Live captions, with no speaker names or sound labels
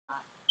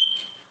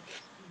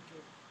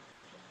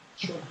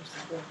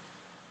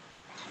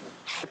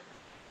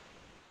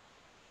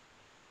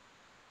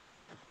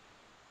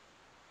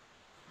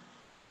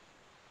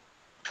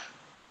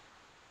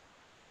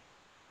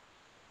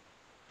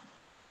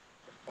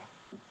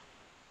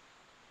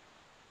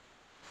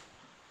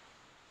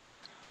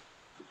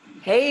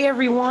Hey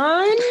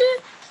everyone.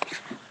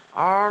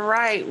 All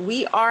right,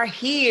 we are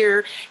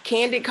here.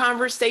 Candid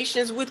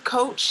Conversations with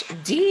Coach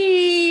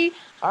D.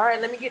 All right,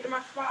 let me get to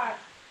my spot.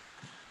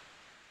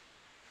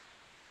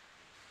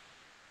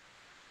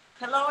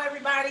 Hello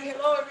everybody.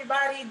 Hello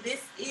everybody.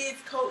 This is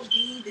Coach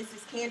D. This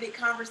is Candid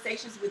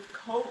Conversations with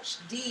Coach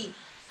D.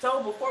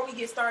 So before we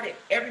get started,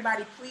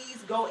 everybody please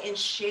go and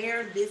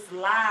share this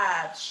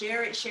live.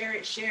 Share it, share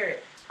it, share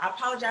it. I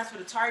apologize for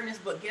the tardiness,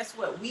 but guess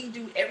what? We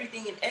do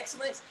everything in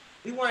excellence.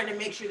 We wanted to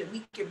make sure that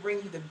we could bring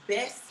you the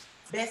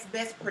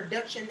best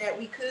production that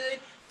we could.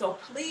 So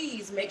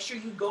please make sure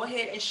you go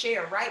ahead and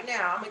share right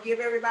now. I'm gonna give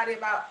everybody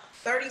about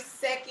 30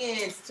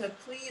 seconds to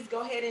please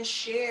go ahead and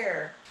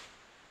share.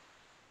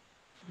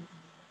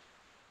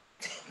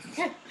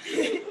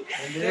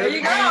 There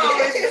you go.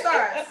 It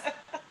starts.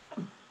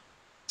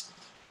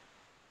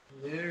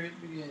 There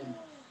it begins.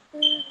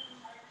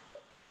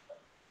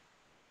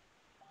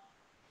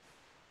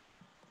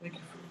 Thank you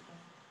for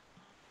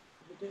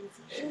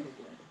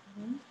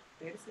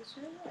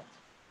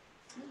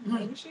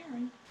What are we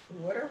sharing?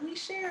 What are we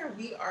sharing?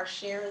 We are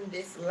sharing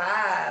this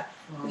live.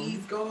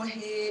 Please go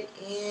ahead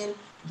and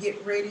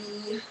get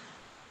ready.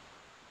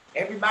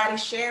 Everybody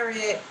share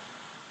it.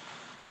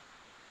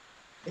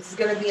 This is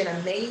going to be an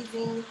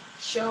amazing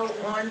show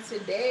on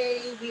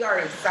today. We are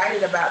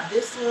excited about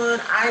this one.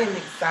 I am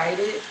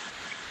excited.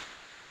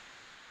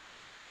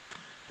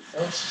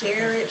 So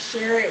share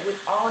it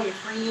with all your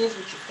friends,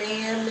 with your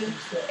family,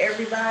 with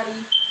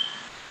everybody.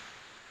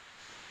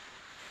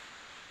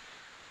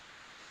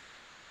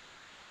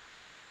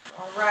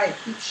 All right,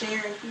 keep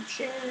sharing, keep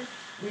sharing.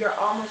 We are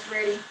almost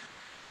ready.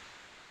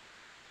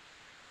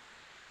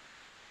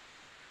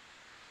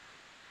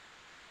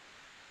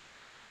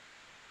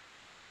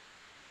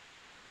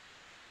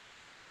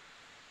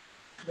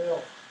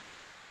 Bill.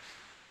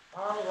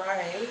 All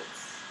right.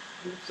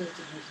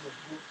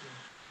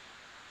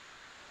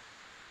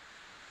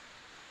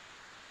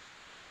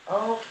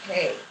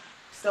 Okay,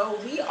 so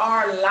we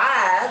are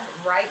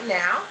live right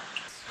now.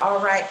 All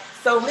right,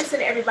 so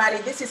listen everybody,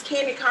 this is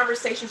Candid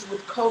Conversations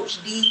with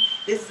Coach D.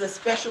 This is a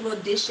special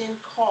edition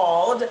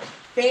called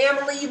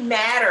Family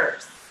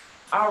Matters.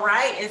 All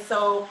right, and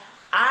so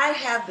I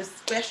have the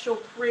special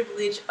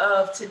privilege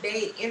of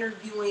today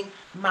interviewing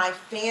my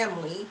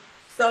family.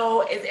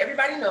 So as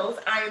everybody knows,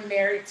 I am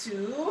married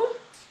to...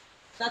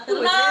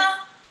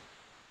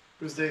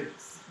 Chris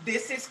Davis.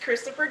 This is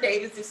Christopher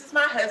Davis. This is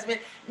my husband.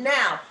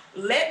 Now,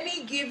 let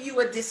me give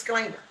you a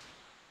disclaimer.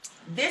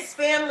 This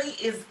family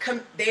is,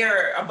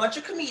 they're a bunch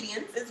of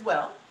comedians as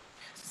well.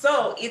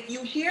 So if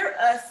you hear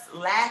us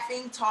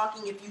laughing,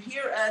 talking, if you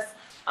hear us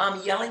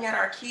yelling at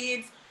our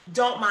kids,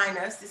 don't mind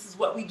us. This is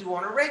what we do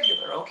on a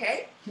regular,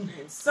 okay?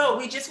 So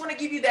we just want to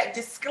give you that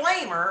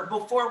disclaimer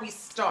before we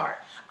start.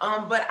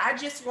 But I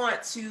just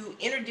want to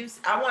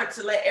I want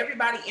to let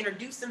everybody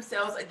introduce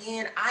themselves.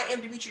 Again, I am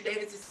Demetria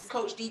Davis. This is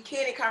Coach D,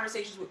 Candid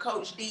Conversations with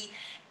Coach D.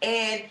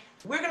 And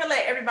we're going to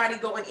let everybody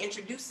go and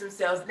introduce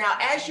themselves. Now,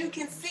 as you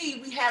can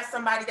see, we have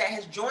somebody that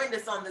has joined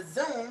us on the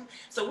Zoom.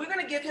 So we're going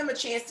to give him a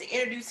chance to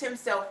introduce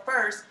himself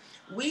first.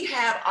 We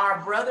have our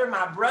brother,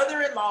 my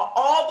brother-in-law,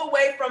 all the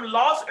way from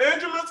Los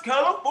Angeles,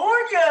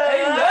 California.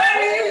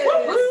 Hey,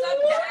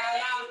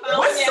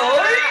 what's up?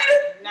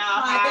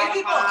 My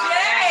baby boy.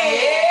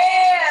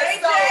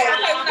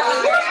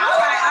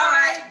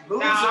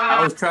 I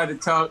was trying to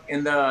talk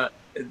and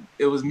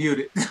it was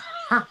muted.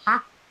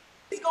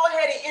 Please go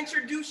ahead and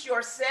introduce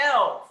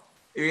yourself.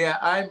 Yeah,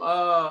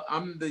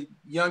 I'm the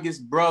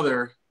youngest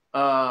brother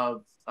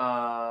of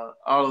all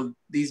of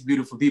these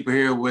beautiful people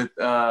here with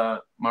my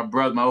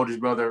oldest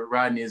brother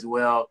Rodney as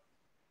well.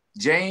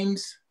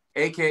 James,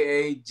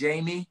 aka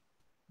Jamie,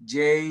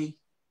 Jay,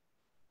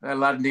 got a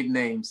lot of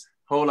nicknames,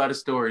 whole lot of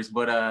stories,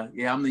 but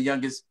yeah, I'm the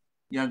youngest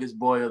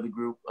boy of the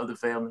group, of the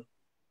family.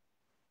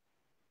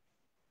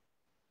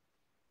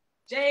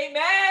 Jamie,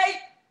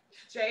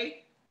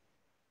 Jay,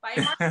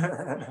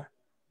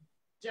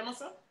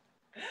 Jimatsu,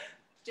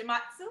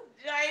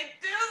 Jay,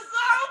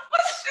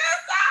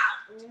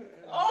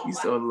 oh, you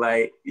so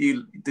light,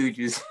 you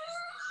just.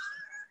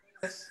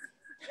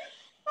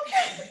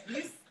 Okay,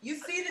 you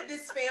see that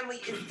this family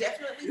is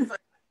definitely fun.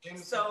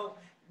 So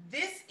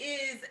this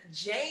is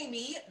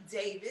James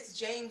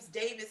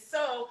Davis.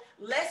 So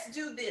let's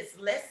do this.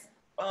 Let's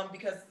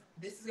because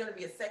this is going to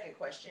be a second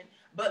question,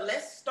 but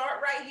let's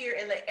start right here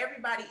and let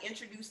everybody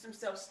introduce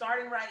themselves.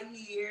 Starting right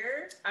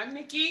here. I'm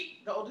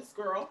Nikki, the oldest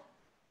girl.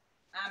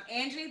 I'm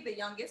Angie, the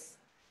youngest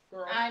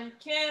girl. I'm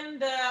Kim,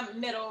 the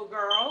middle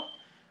girl.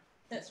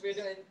 Since we're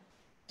doing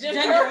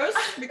genders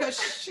because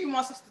she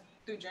wants us to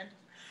do gender.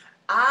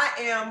 I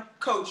am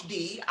Coach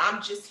D.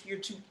 I'm just here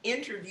to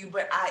interview,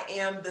 but I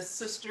am the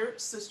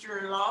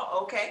sister-in-law.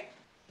 Okay.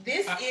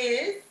 This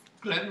is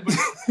Glenn.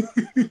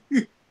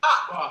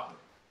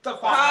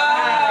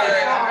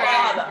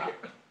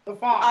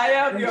 I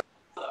am your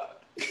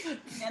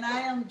And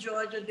I am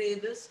Georgia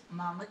Davis,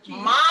 Mama G.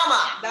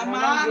 mama. The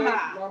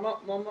mama.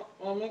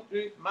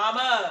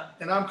 Mama.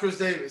 And I'm Chris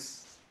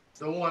Davis,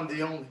 the one,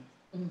 the only.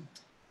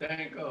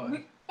 Thank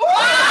God.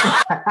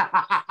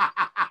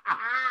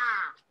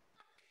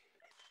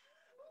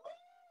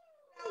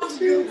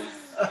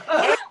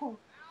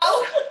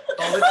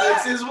 All it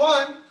takes is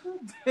one.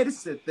 That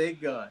said,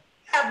 thank God.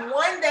 Have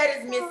one that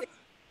is missing.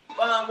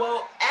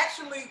 Well,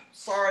 actually,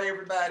 sorry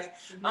everybody.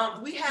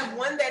 We have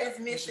one that is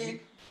missing.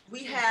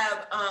 We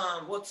have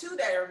two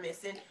that are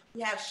missing.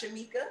 We have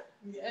Shamika.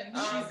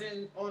 Yeah,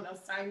 she's on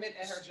assignment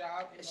at her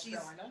job in North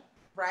Carolina.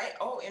 Right?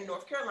 Oh, in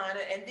North Carolina.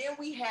 And then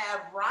we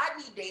have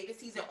Rodney Davis.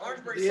 He's in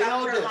Orangeburg, The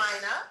South eldest.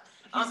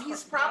 Carolina.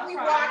 He's probably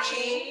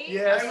watching.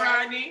 Yes.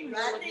 Rodney.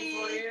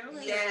 Rodney.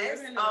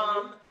 Yes.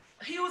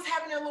 He was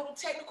having a little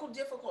technical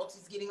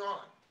difficulties getting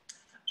on.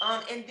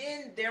 And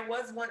then there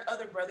was one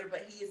other brother,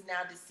 but he is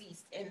now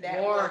deceased. And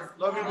that Warren,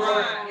 love you,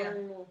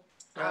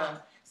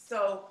 brother.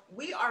 So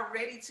we are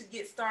ready to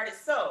get started.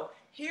 So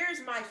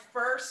here's my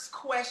first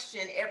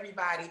question,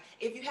 everybody.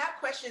 If you have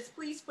questions,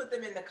 please put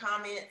them in the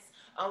comments.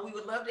 We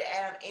would love to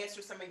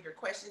answer some of your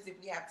questions if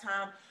we have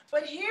time.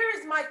 But here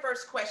is my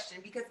first question,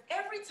 because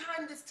every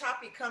time this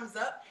topic comes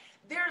up,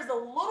 there's a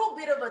little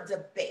bit of a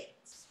debate.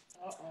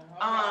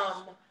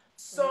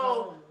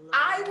 So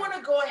I want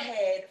to go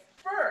ahead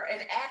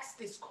and ask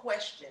this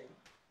question.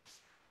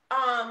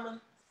 Who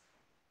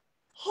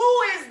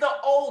is the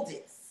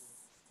oldest?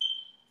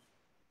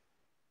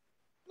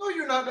 No,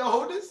 you're not the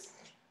oldest.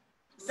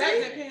 That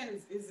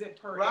depends. Is it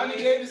per Rodney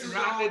age? Davis is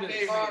the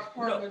oldest. Or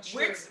per No,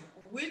 maturity?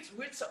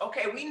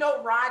 okay, we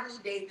know Rodney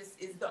Davis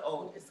is the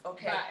oldest,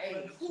 okay? By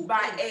age.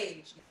 By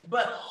age.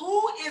 But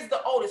who is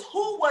the oldest?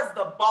 Who was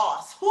the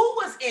boss? Who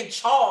was in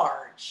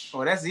charge?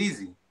 Oh, that's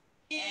easy.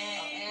 Wait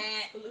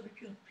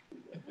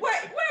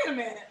a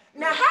minute.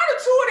 Now, how the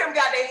two of them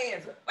got their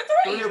hands up? What,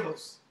 three? Three of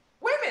us.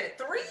 Wait a minute,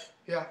 three?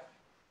 Yeah.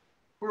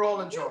 We're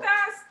all in You charge.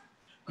 guys?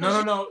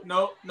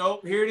 No.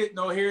 Here it is.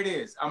 No, here it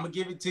is. I'm gonna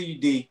give it to you,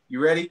 D. You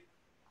ready?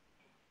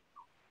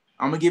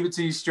 I'm gonna give it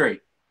to you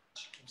straight.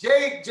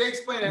 Jake,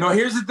 explain that. No,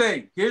 here's the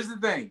thing. Here's the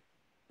thing.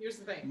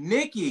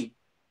 Nikki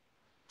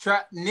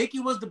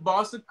was the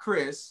boss of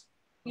Chris.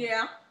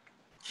 Yeah.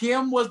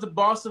 Kim was the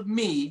boss of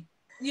me.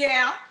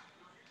 Yeah.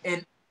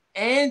 And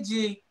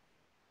Angie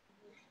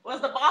Was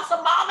the boss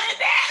of mama and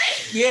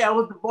daddy? Yeah, I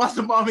was the boss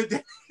of mom and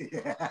dad.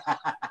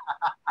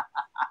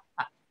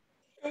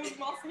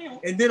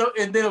 And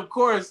then of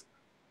course,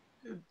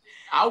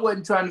 I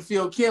wasn't trying to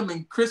feel Kim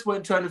and Chris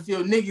wasn't trying to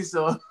feel Nikki,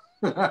 so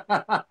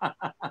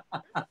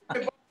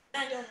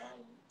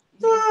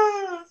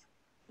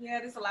Yeah,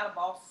 there's a lot of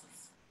bosses.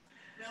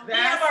 We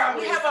have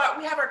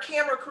our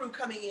camera crew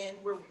coming in.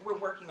 We're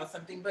working on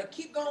something, but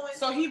keep going.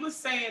 So he was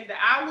saying that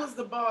I was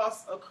the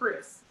boss of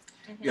Chris.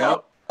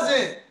 Yep. That's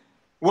it.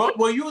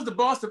 Well, you was the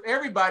boss of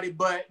everybody,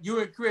 but you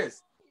and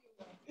Chris.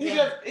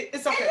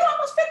 It's okay. You're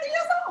almost 50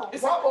 years old.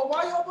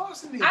 Why y'all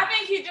bossing me? I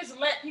think he just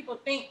let people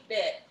think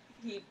that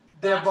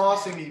They're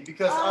bossing me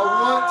because I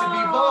want to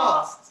be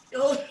bossed.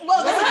 Well, that's a good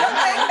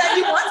thing that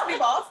you want to be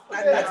boss.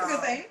 That's a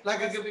good thing.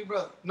 Like a good big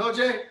brother. No,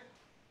 Jay?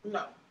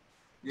 No.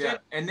 Yeah.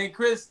 And then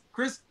Chris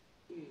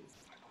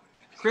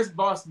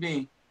bossed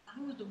me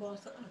Who was the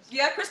boss of us?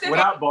 Yeah, Chris did.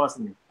 without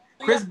bossing me.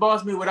 Chris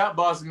bossed me without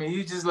bossing me.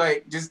 He just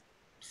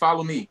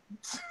follow me.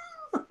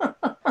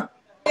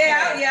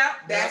 Yeah.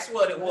 That's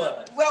what it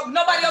was. Well,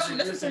 nobody else would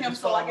listen to him,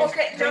 so I guess.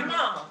 Okay, now,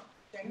 Mama,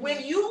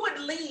 when you would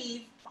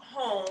leave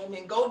home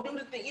and go do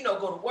the thing,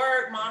 go to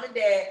work, mom and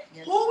dad,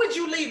 who would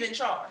you leave in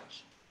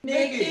charge?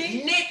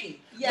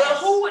 Nikki. Yes. But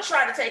who would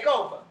try to take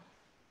over?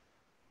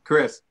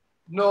 Chris.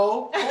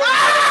 No.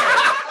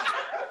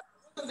 I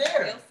was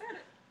there.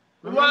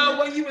 Well,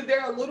 when you were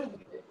there a little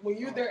bit, when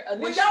you were there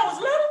initially. When y'all was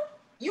little?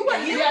 You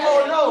wasn't here.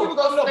 Oh, no. You were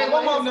gonna But stay my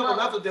with mom his never mom.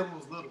 left until I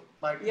was little.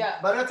 Yeah.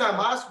 By that time,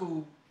 high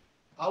school,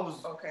 I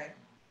was. Okay.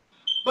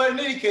 But in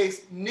any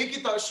case, Nikki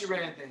thought she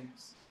ran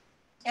things.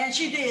 And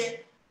she did.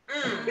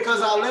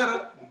 Because I let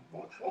her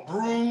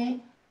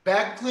broom,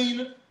 back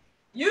cleaner.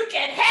 You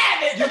can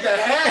have it. You can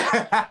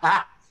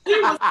have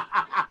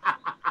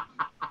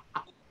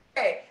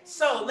Okay,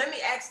 so let me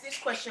ask this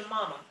question,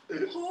 Mama.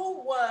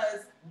 Who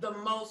was the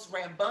most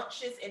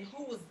rambunctious and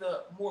who was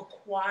the more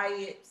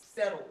quiet,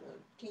 settled one?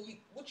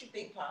 What you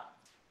think, Pop?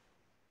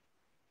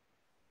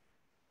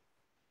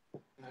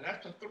 Now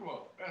that's a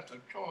throw. That's a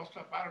choice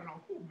up. I don't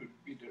know who would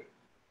be the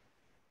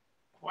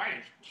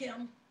quietest.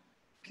 Kim.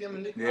 Kim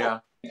and Nikki. Yeah.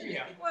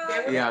 Yeah.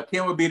 Well, Yeah.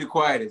 Kim would be the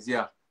quietest.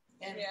 Yeah.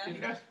 And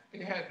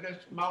It had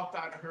less mouth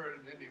out of her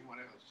than anyone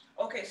else.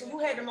 Okay, so who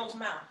had the most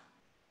mouth?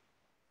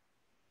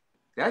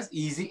 That's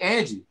easy.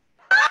 Angie.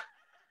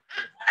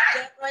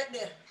 that right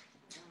there.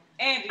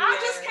 Andy. I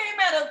just came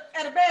at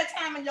a bad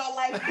time in your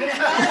life.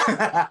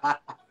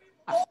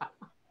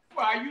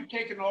 Why are you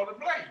taking all the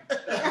blame?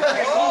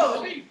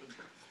 Oh.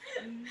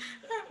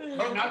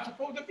 You're not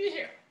supposed to be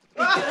here.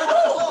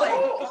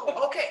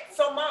 Okay,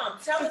 so Mom,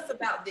 tell us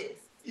about this.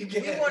 You We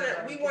can't.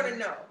 want to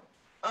know.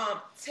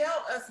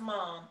 Tell us,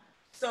 Mom.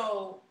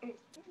 So,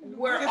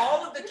 were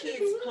all of the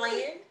kids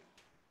playing?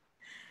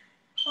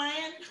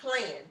 Planned?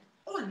 Planned.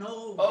 Oh,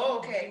 no. Oh,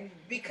 okay.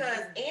 Because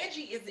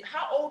Angie is,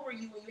 how old were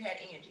you when you had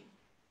Angie?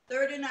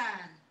 39.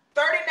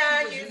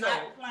 39 Was years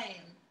not old.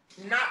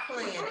 planned. Not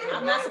planned.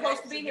 I'm not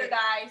supposed to be here,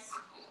 guys.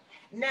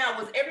 Now,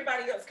 was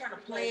everybody else kind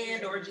of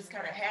planned or just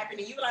kind of happened?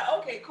 And you were like,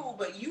 okay, cool,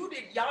 but y'all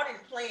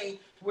didn't plan.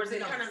 Was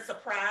it No. kind of a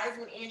surprise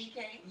when Angie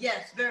came?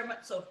 Yes, very much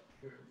so.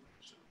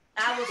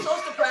 I was so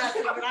surprised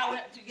that when I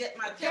went to get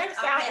my test, I Sounds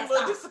a passed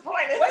little out.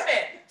 disappointed. Wait a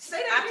minute. Say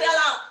I that fell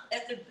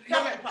out at the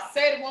health department.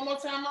 Say it one more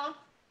time, Mom.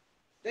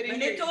 They didn't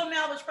When hear they you. told me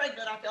I was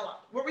pregnant, I fell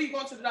out. What were you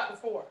going to the doctor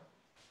for?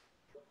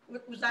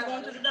 Was I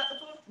going to the doctor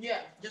for?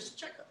 Yeah, Just a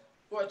checkup.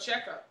 for a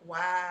checkup.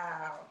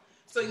 Wow.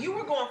 So you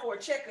were going for a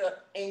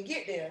checkup and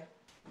get there,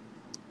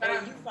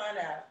 and you find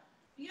out.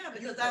 Yeah,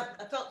 because I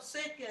felt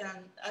sick and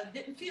I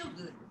didn't feel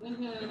good.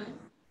 Mm-hmm.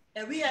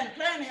 And we hadn't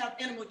planned to have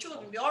any more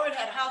children. We already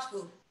had a house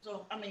full.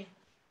 So, I mean,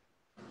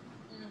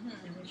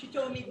 and when she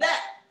told me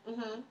that,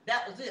 Mm-hmm.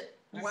 that was it.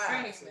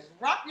 Wow.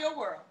 Rock your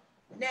world.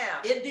 Now,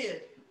 It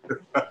did.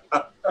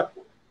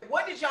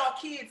 what did y'all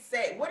kids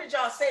say? What did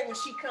y'all say when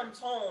she comes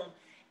home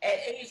at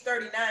age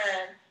 39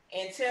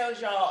 and tells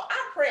y'all,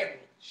 I'm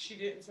pregnant? She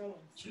didn't tell him.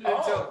 She didn't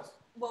Oh. tell us.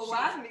 Well,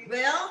 Rodney.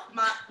 Well,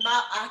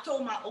 I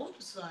told my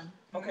oldest son,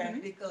 Okay.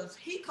 because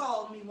he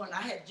called me when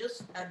I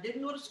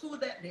didn't go to school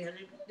that day.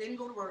 I didn't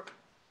go to work.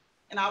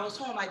 And I was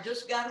home. I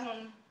just got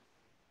home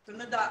from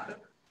the doctor.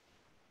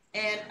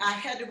 And I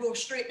had to go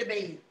straight to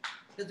bed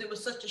because it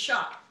was such a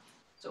shock.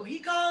 So he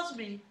calls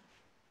me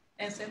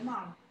and said,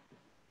 Mom,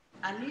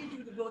 I need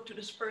you to go to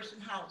this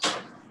person's house.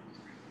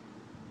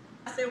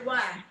 I said,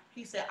 why?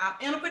 He said, I'm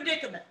in a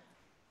predicament.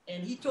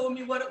 And he told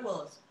me what it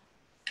was.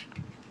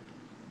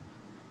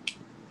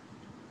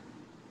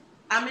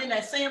 I'm in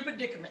that same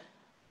predicament.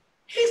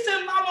 He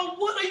said, Mama,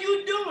 what are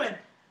you doing?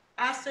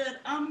 I said,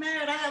 I'm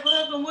married. I have a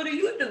husband. What are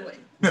you doing?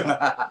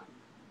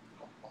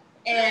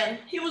 And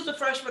he was the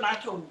first one I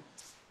told.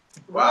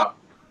 Wow.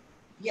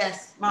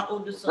 Yes, my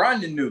oldest son.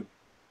 Rodney knew.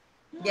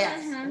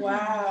 Yes.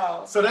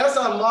 Wow. So that's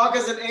how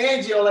Marcus and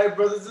Angie are like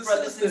brothers and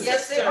Brothers and sisters.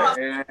 Yes, they are.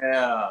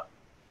 Yeah.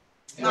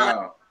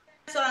 Wow.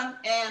 My son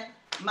and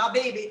my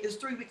baby is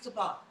 3 weeks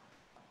apart.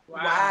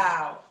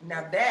 Wow.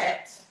 Now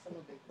that, A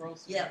little bit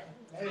gross. Yeah.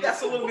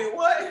 that's a little bit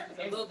what?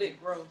 A little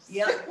bit gross.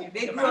 Yeah.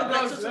 They grew up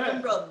like sisters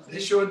and brothers. They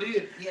sure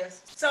did.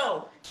 Yes.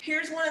 So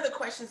here's one of the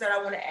questions that I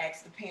want to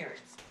ask the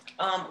parents.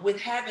 With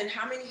having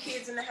how many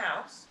kids in the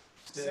house?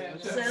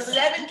 Seven.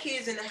 7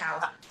 kids in the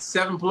house. 7+.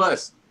 Seven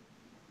plus.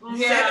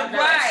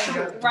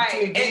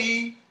 Right.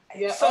 T&D,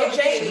 Yeah. So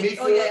Jamie,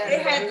 Tamika,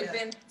 It had to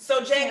been.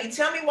 so Jamie,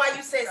 tell me why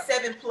you said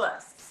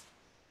 7+.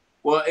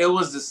 Well, it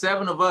was the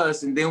 7 of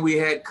us, and then we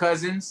had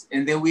cousins,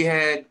 and then we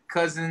had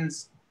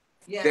cousins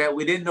Yeah. that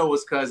we didn't know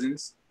was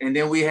cousins, and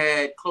then we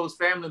had close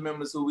family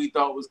members who we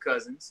thought was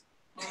cousins.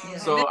 Yeah.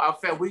 So I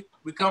felt we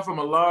come from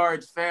a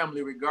large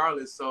family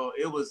regardless. So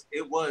it was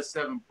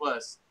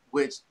 7+,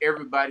 which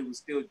everybody was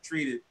still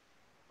treated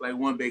like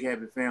one big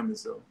happy family.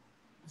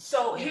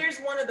 So here's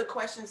one of the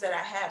questions that I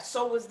have.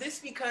 So was this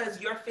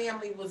because your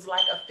family was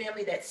like a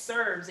family that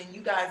serves, and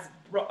you guys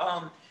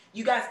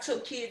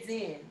took kids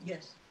in,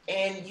 Yes.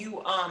 and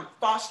you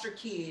foster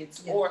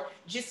kids, Yeah. or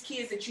just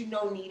kids that you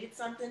know needed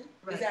something?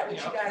 Right. Is that what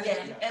you guys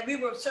Yeah. did? And we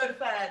were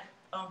certified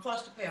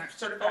foster parents.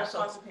 Certified also.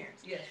 foster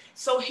parents. Yeah.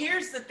 So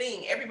here's the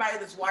thing, everybody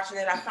that's watching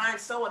that I find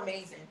so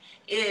amazing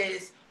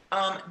is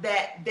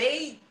that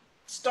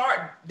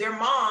their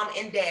mom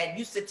and dad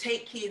used to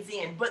take kids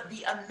in. But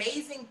the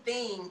amazing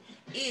thing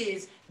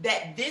is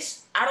that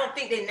I don't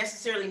think they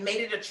necessarily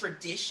made it a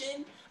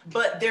tradition,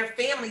 but their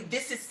family,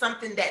 this is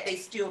something that they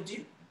still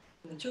do.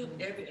 The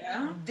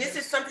children, This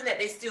is something that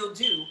they still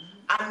do.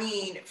 I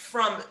mean,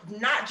 from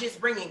not just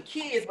bringing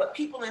kids, but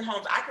people in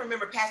homes. I can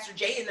remember Pastor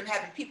Jay and them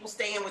having people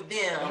staying with them.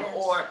 Yes.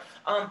 Or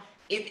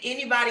if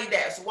anybody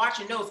that's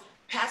watching knows,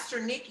 Pastor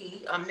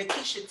Nikki,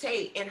 Nikisha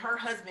Tate, and her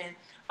husband,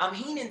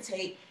 Heenan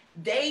Tate,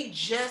 they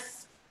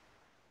just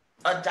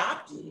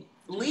adopted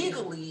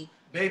legally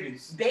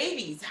babies.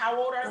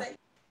 How old are they?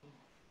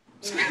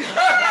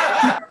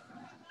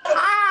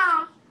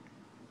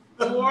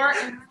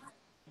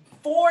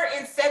 4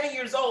 and 7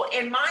 years old.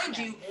 And mind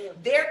you,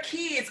 their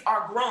kids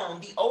are grown.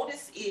 The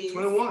oldest is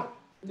 21.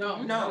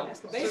 No. Oh,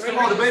 the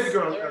baby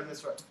girl.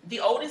 That's right. The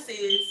oldest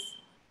is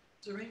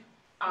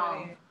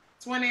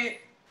 20,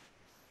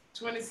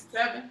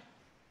 27.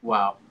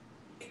 Wow.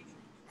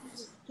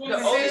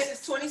 the oldest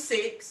is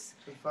 26,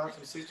 25,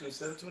 26,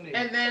 27, 28.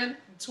 And then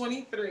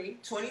 23,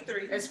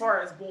 23. as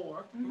far as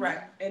born. Right.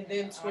 And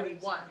then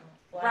 21.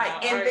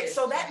 Right. And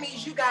so that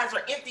means you guys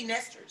are empty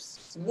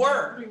nesters.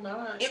 Were Pretty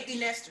much. empty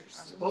nesters.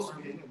 Supposed to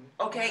be anyway.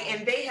 Okay.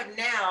 And they have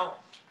now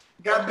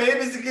Got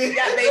babies again.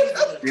 got babies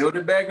again. Build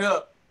it back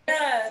up.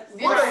 Yes.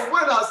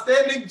 What an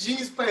outstanding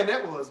genius plan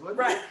that was. Wasn't it?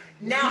 Right.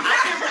 Now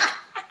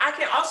I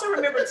can also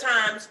remember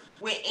times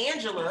when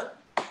Angela,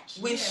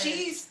 when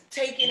she's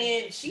taking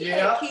in, she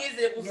had kids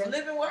that was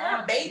living with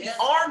her, babies,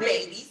 arm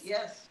babies,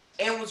 Yes.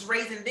 and was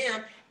raising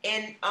them.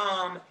 And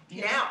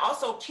now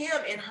also Kim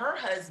and her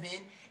husband,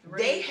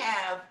 they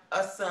have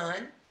a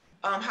son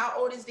How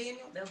old is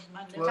Daniel? That was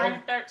my Well, nephew.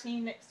 Turning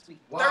 13 next week.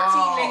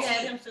 Wow. They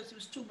had him since he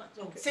was 2 months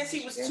old. Since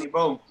he was Danny 2,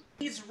 Boom.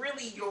 he's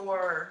really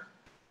your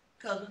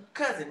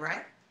cousin,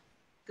 right?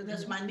 Because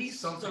that's my niece's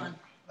son.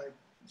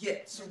 Yeah,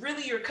 so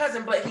really your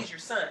cousin, but he's your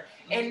son.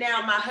 And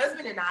now my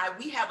husband and I,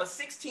 we have a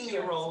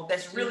 16-year-old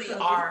that's really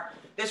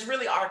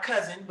our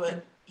cousin,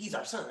 but he's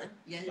our son.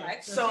 Yeah,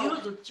 Right. so So- he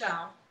was a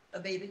child, a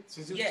baby.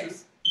 Since he was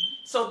Yes.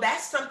 So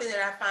that's something that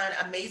I find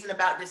amazing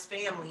about this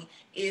family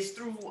is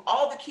through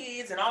all the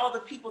kids and all the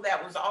people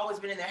that was always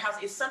been in their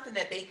house, it's something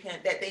that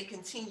they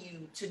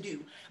continue to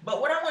do. But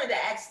what I wanted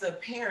to ask the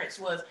parents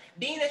was,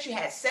 being that you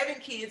had 7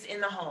 kids in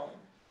the home,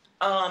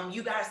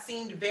 you guys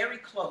seemed very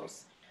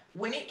close.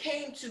 When it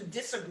came to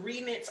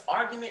disagreements,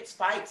 arguments,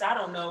 fights, I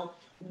don't know,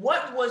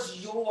 what was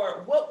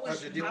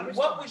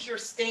your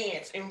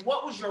stance and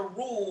what was your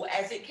rule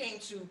as it came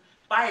to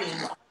fighting?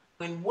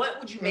 And what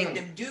would you make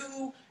them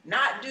do,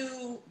 not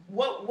do?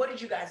 What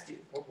did you guys do?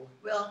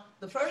 Well,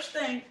 the first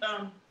thing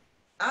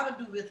I would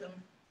do with them,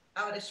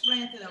 I would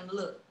explain to them,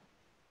 look,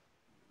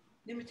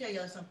 let me tell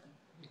y'all something.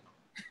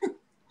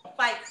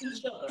 Fight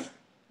each other.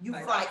 You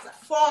fight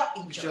for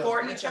each other.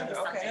 For each other,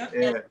 okay.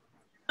 Yeah.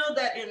 Still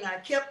that, and I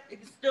kept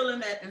still in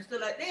that, and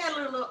still like they had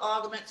little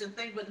arguments and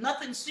things, but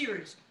nothing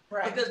serious.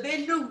 Right. Because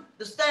they knew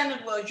the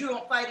standard was you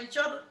don't fight each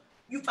other,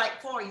 you fight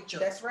for each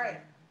other. That's right.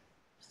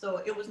 So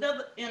it was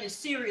never any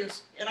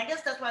serious, and I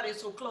guess that's why they're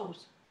so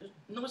close.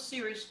 No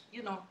serious,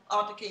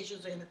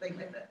 altercations or anything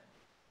like that.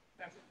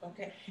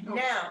 Okay. No.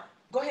 Now,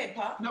 go ahead,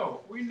 Pop.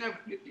 No, we never,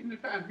 in the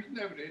time, we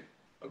never did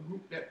a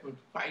group that would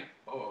fight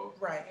or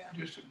Right.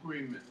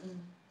 disagreement.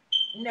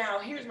 Now,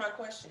 here's my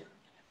question.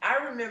 I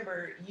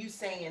remember you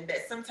saying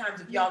that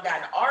sometimes if y'all got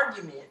in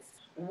arguments,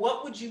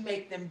 what would you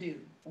make them do?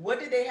 What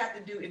did they have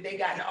to do if they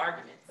got in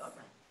arguments?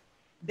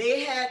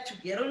 They had to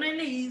get on their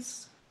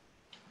knees,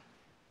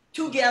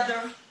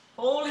 together,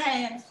 hold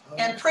hands,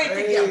 and pray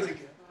together.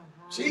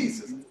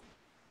 Jesus.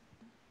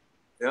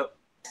 Yep.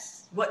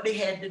 What they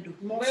had to do.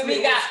 When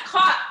we got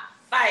caught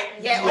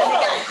fighting. Yeah, when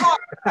they got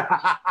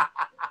caught.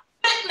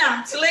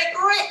 Now, select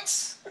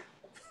Rex.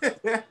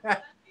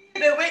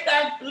 They wait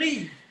down,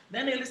 leave.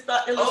 Then they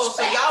start. Oh,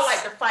 so y'all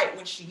like to fight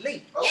when she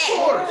leaves? Of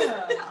course.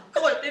 Of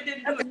course, they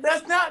didn't do it.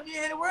 That's not, you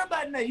had to worry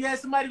about that. You had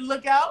somebody to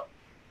look out.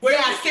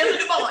 Yeah, killing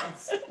the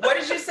boys. What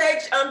did you say,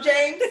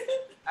 James?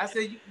 I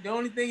said, the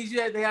only thing is you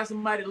had to have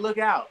somebody to look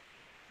out.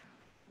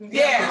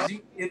 Yeah. 'Cause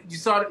you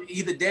saw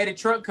either daddy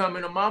truck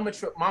coming or mama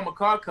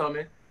car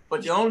coming.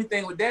 But the only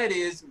thing with that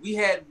is we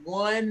had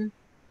one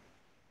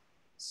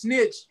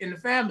snitch in the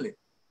family.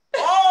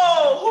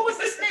 Oh, who was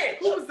the snitch?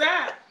 Who was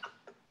that?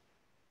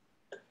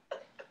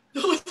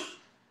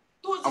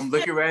 I'm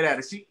looking right at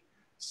her.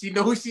 She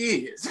know who she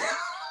is.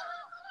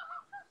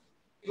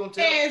 You gonna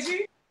tell?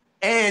 Angie.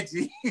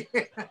 Angie.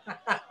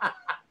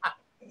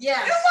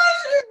 Yes.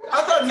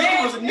 I thought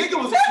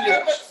nigga was a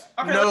snitch.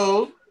 Okay.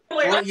 No.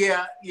 Wait, Well,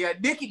 yeah.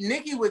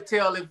 Nikki would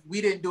tell if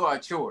we didn't do our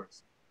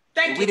chores.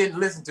 thank If you. we didn't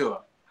listen to her.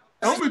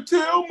 I'm gonna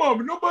tell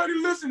mama, nobody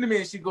listen to me,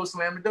 and she'd go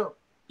slam the door.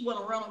 You want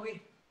to run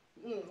away?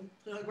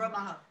 So I grab my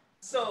house.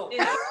 So,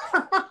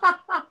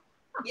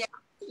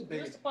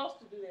 You're supposed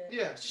to do that.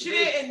 Yeah. She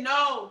didn't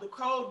know the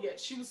code yet.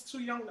 She was too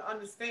young to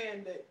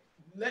understand that.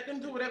 Let them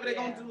do whatever they're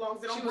gonna do, long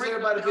as they don't She was break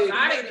everybody's nothing. baby.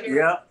 I didn't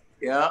care.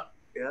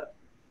 Yeah.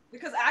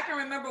 Because I can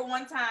remember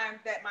one time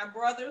that my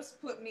brothers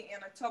put me in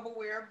a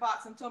Tupperware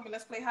box and told me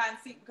let's play hide and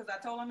seek because I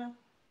told them no.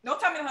 Don't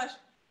tell me to hush.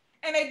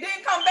 And they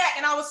didn't come back,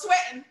 and I was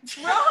sweating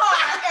real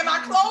hard, and my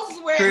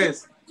clothes was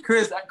wet.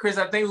 Chris,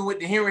 I think we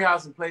went to Henry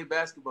House and played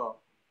basketball.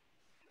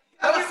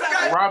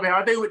 And Robbie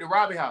House. I think we went to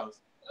Robbie House.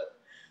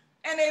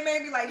 they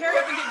made me like, hurry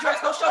up and get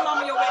dressed. Go show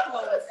mama your wet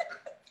clothes.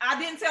 I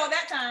didn't tell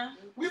that time.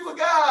 We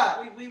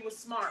forgot. We were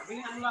smart.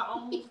 We had our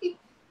own. We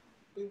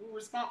were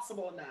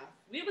responsible now.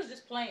 We was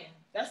just playing.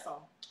 That's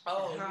all.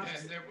 oh,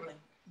 And there was,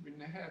 when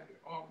they had the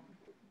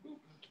group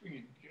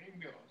between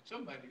Jamie or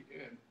somebody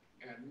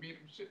and made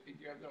them sit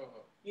together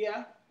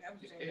Yeah. That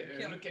was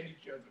and look at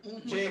each other.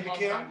 Jamie Look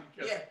Kim? around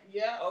each other.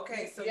 Yeah.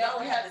 okay. So Yeah, y'all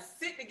we had to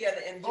sit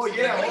together and just Oh,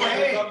 yeah, hold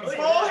hold hands.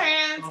 Hold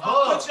hands.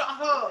 Hug. Put your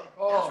hug.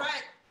 Oh. That's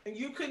right. And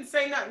you couldn't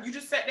say nothing. You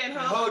just sat there and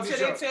Hug hugged each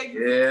until they other. tell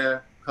you. Yeah,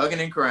 hugging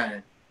and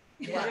crying.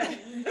 Yeah.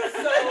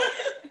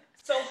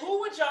 So who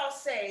would y'all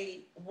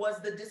say was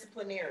the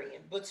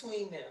disciplinarian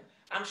between them?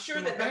 I'm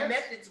sure that the Parents?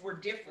 methods were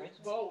different.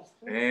 Both.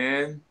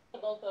 And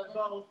Both of them.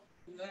 Both.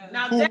 Yeah.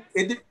 Now, who, Dad,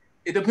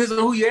 it depends on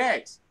who you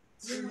ask.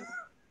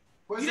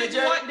 What's you that, didn't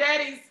Jay? want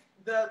Daddy's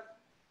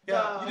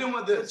Yeah, you didn't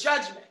want the this.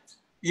 judgment.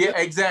 Yeah,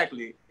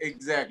 exactly.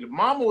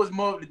 Mama was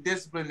more of the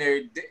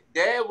disciplinary.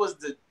 Dad was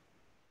the,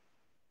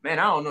 man,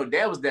 I don't know.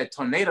 Dad was that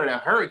tornado,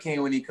 that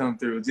hurricane when he come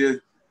through.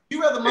 Just,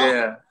 You rather mom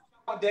yeah,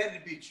 or daddy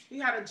to beat you. He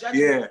had a judgment.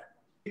 yeah.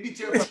 He beat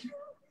you.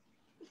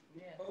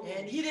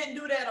 And he didn't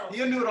do that on.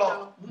 He'll do it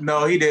all.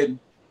 No, he didn't.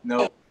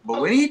 No.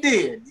 But when he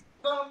did,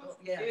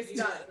 Yeah. It's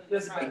done.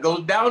 it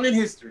goes down in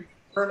history.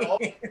 Heard all.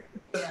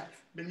 Yeah.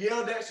 Been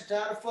yelled at. She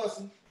tired of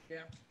fussing. Yeah.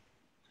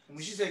 And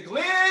when she said,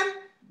 Glenn,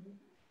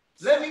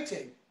 let me tell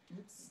you.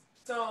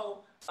 So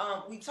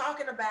we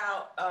talking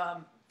about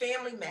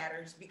family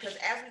matters, because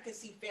as we can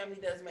see, family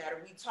does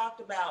matter. We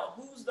talked about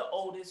who's the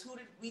oldest, who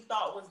did we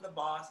thought was the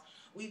boss.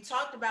 We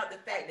talked about the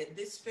fact that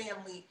this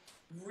family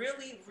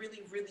really,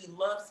 really, really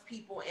loves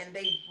people, and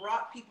they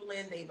brought people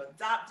in, they've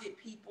adopted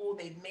people,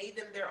 they've made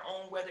them their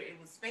own, whether it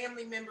was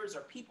family members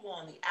or people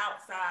on the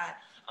outside.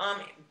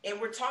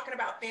 And we're talking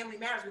about family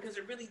matters because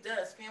it really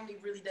does. Family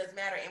really does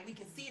matter. And we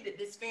can see that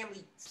this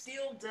family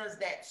still does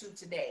that to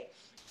today.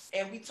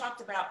 And we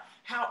talked about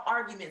how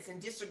arguments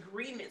and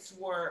disagreements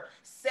were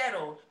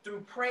settled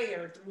through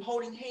prayer, through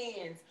holding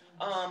hands,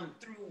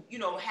 through, you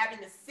know, having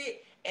to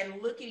sit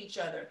and look at each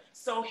other.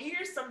 So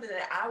here's something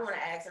that I want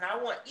to ask, and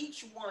I want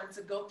each one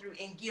to go through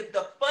and give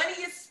the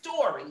funniest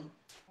story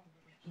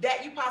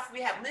that you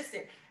possibly have.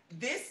 Listen,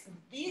 this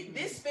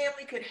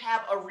family could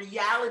have a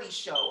reality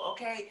show,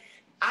 okay?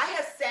 I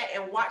have sat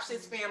and watched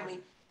this family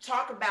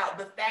talk about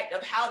the fact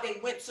of how they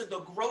went to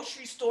the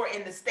grocery store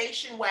in the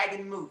station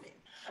wagon moving.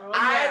 Oh,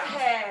 I've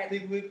yeah.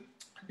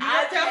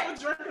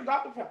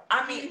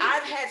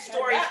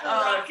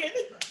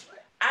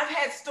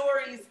 had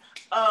stories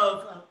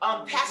of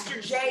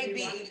Pastor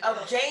J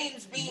of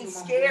James being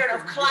scared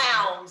of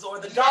clowns or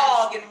the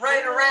dog and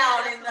running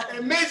around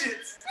And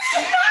midgets.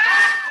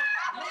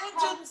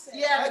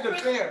 Yeah, At the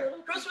fair.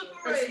 Christmas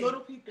It's parade.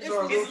 little people. It's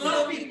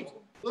little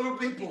people. Little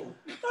people.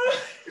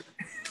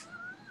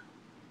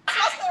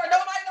 My story.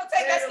 Nobody gonna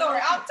take that story.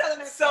 I'm telling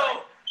that story.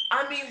 So,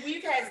 I mean,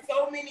 we've had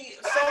so many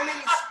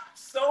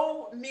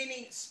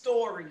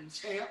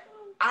stories.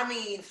 I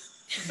mean,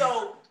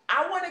 so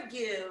I want to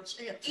give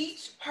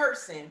each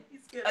person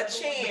a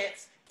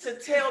chance to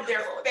tell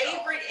their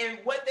favorite and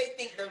what they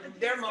think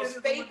their most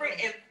favorite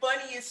and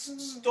funniest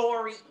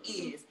story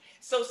is.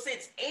 So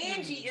since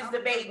Angie is the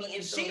baby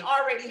and she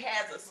already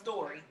has a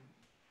story,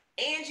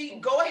 Angie,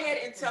 go ahead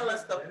and tell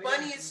us the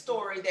funniest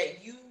story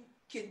that you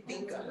can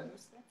think of.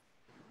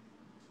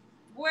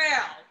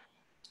 Well,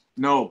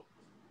 No.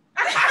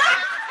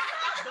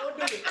 Don't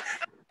do it.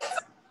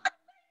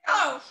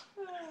 oh,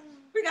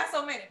 we got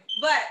so many.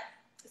 But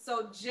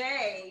so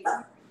Jay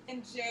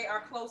and Jay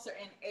are closer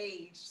in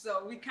age,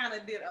 so we kind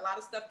of did a lot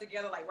of stuff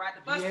together, like ride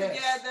the bus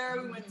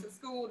together. We went to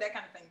school, that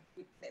kind of thing.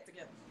 We did that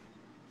together.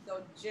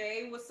 So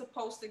Jay was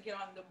supposed to get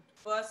on the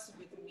bus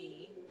with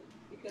me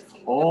because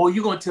he. Oh,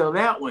 you gonna tell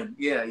that one?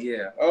 Yeah,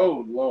 yeah.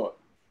 Oh Lord.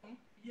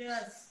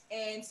 Yes.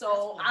 And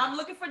so I'm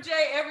looking for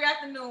Jay every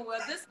afternoon. Well,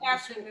 this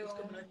afternoon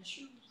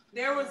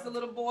there was a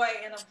little boy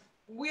in a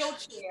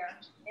wheelchair,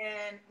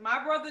 and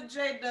my brother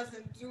Jay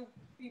doesn't do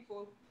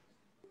people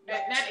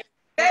That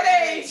that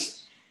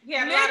age. he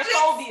had a lot of Midgets.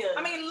 phobias.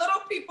 I mean,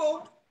 little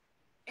people,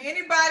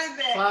 anybody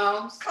that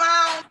Clowns.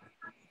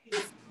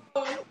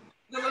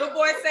 The little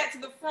boy sat to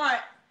the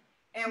front,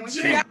 and when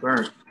Jay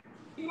burnt.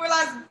 he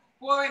realized the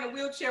boy in the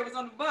wheelchair was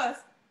on the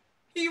bus,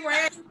 he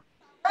ran. So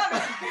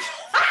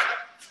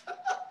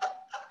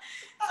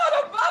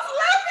the bus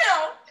left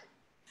him.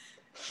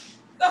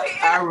 So he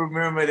I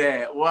remember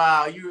that.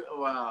 Wow,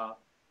 wow.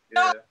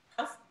 Yeah.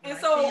 And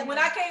so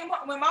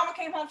when Mama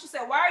came home, she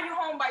said, "Why are you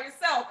home by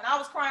yourself?" And I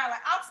was crying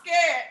like, "I'm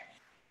scared."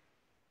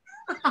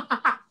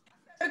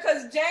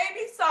 Because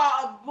Jamie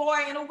saw a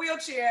boy in a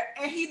wheelchair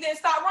and he didn't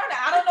stop running.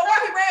 I don't know why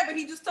he ran, but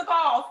he just took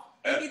off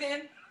and he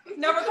didn't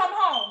never come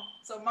home.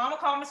 So Mama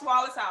called Miss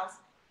Wallace's house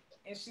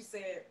and she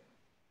said,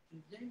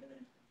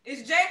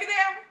 "Is Jamie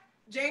there?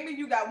 Jamie,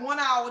 you got 1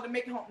 hour to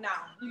make it home."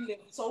 Now, you live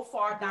so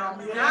far down.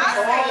 Oh,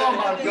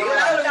 my You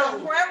God. live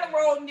down Grambling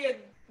Road near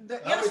the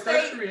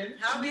interstate.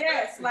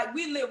 Yes, like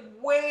we live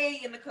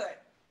way in the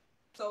cut.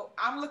 So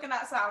I'm looking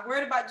outside,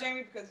 worried about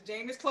Jamie because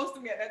Jamie's close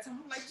to me at that time.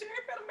 I'm like, Jamie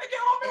better make it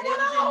home in 1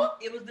 hour.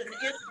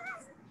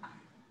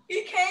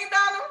 He came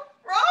down the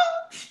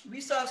road. We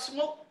saw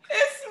smoke.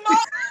 It's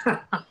smoke.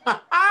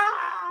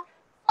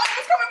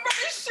 was coming from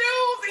his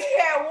shoes. And he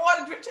had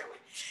water dripping.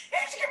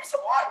 Angie, give me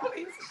some water,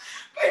 please.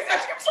 Please,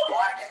 Angie, give me some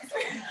water.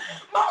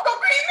 Mama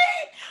gonna beat me.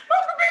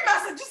 Mama gonna beat me. I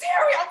said, just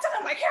hurry up. I'm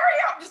telling him, like, hurry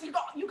up. Just you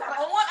got like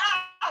 1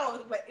 hour.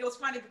 But it was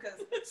funny because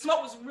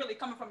smoke was really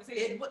coming from his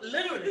head.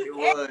 Literally. It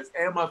was.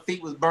 And my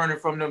feet was burning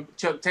from them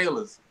Chuck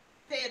Taylors.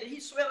 Did he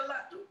sweat a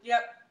lot too?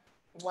 Yep.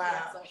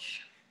 Wow.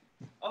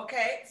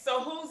 Okay,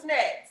 so who's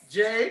next?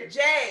 Jay.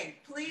 Jay,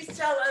 please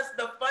tell us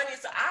the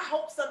funniest. I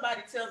hope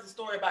somebody tells a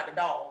story about the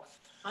dog.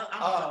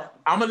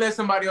 I'm gonna let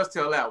somebody else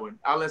tell that one.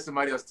 I'll let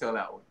somebody else tell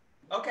that one.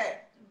 Okay.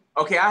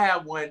 Okay, I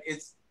have one.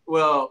 It's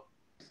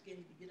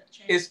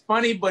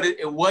funny, but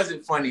it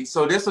wasn't funny.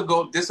 So this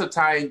will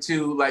tie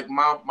into like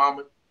mama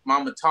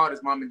taught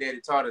us, mom and daddy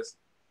taught us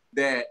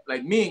that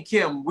like me and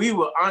Kim, we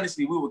were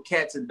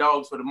cats and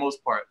dogs for the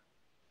most part.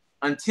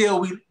 Until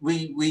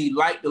we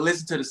liked to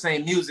listen to the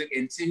same music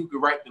and see who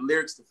could write the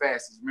lyrics the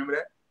fastest. Remember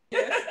that?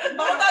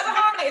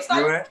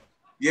 Remember that?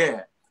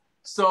 Yeah.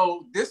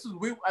 So this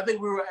was I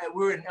think we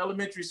were in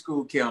elementary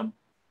school, Kim,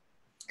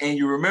 and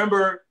you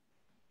remember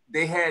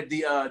they had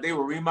they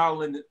were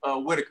remodeling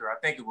Whitaker, I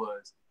think it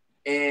was,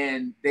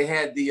 and they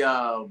had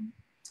the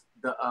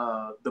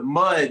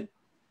mud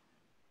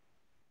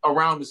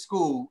around the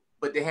school,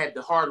 but they had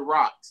the hard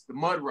rocks, the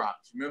mud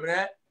rocks. Remember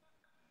that?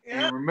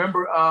 Yeah. And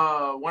remember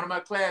one of my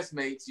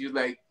classmates, you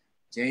like,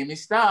 Jamie,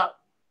 stop.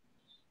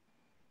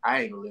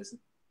 I ain't gonna listen.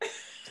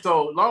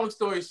 So long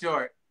story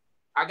short,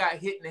 I got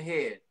hit in the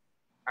head.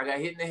 I got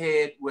hit in the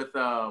head with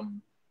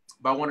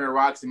by one of the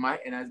rocks in my,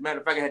 and as a matter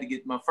of fact, I had to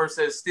get my first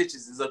set of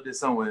stitches is up there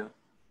somewhere.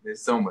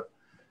 There's somewhere.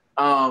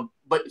 But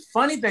the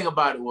funny thing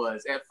about it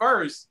was, at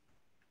first,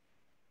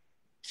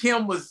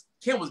 Kim was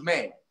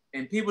mad.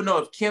 And people know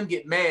if Kim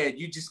get mad,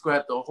 you just gonna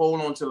have to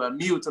hold on till a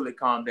mute till it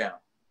calm down.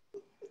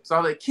 So I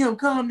was like, Kim,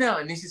 calm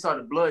down. And then she saw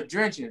the blood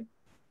drenching.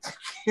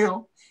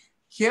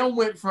 Kim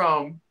went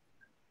from,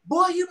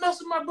 boy, you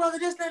messed with my brother,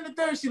 this, that, and the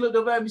third. She looked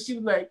up at me, she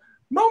was like,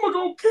 Mama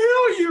gonna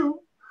kill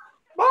you.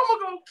 Mama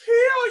gonna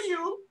kill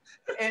you.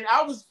 And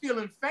I was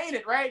feeling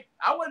fainted, right?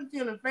 I wasn't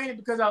feeling fainted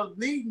because I was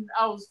bleeding.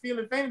 I was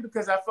feeling fainted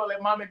because I felt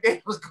like Mom and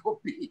Dad was gonna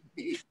beat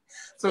me.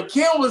 So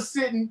Kim was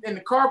sitting in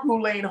the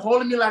carpool lane,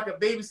 holding me like a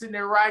baby, sitting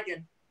there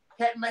rocking,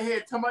 patting my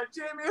head, telling me,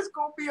 Jamie, it's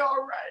gonna be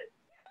all right.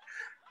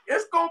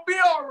 It's gonna be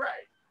all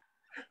right.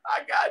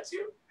 I got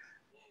you.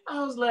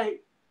 I was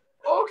like,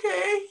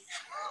 okay.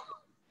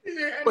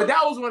 But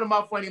that was one of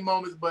my funny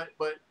moments, but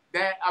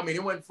that, I mean,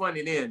 it wasn't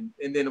funny then.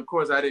 And then, of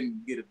course, I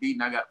didn't get a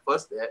beating. I got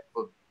fussed at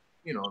for,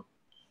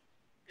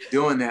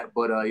 doing that.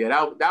 But,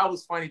 yeah, that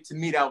was funny. To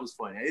me, that was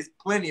funny. There's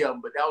plenty of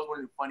them, but that was one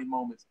of the funny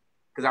moments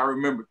because I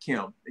remember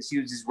Kim. And she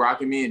was just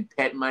rocking me and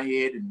patting my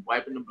head and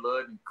wiping the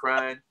blood and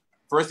crying.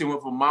 First, it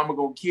went from Mama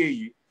gonna kill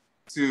you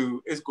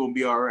to it's gonna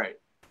be all right.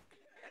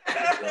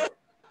 So,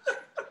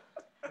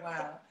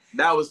 Wow.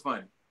 that was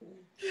funny.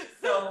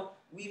 So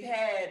we've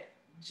had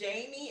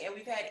Jamie and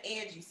we've had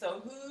Angie.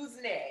 So who's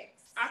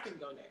next? I can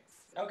go next.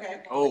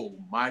 Okay. Oh,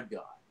 my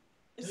God.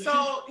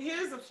 So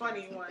here's a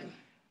funny one.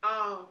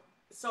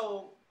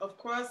 So of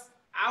course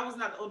I was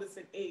not the oldest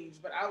in age,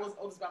 but I was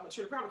oldest by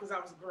maturity, probably because I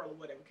was a girl or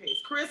whatever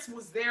case. Chris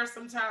was there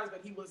sometimes,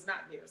 but he was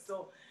not there.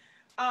 So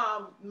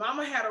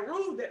Mama had a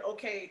rule that,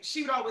 okay,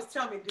 she would always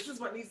tell me, this is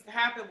what needs to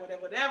happen,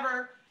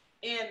 whatever.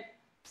 And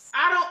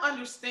I don't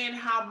understand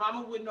how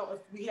Mama would know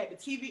if we had the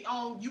TV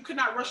on. You could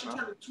not rush and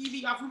turn the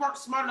TV off. We weren't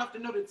smart enough to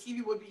know the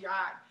TV would be on.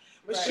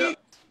 But Right. she,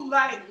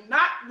 like,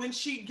 not when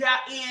she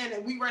got in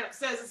and we ran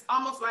upstairs, it's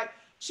almost like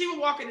she would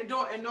walk in the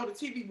door and know the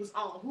TV was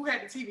on. Who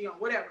had the TV on?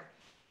 Whatever.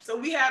 So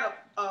we had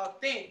a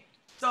thing.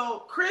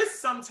 So Chris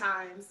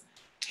sometimes,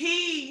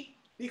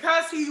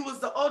 because he was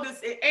the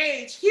oldest in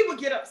age, he would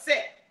get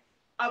upset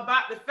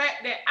about the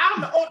fact that I'm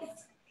the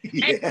oldest.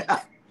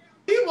 Yeah.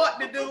 He what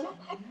to do.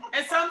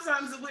 And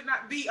sometimes it would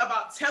not be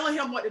about telling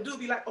him what to do.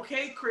 Be like,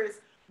 okay, Chris,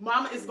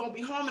 Mama is going to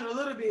be home in a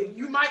little bit.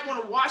 You might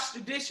want to wash the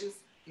dishes.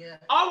 Yeah.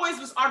 Always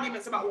was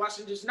arguments about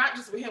washing dishes, not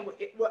just with him, with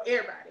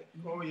everybody.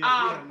 Oh,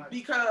 yeah.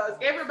 Because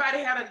everybody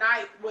had a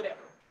night,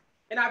 whatever.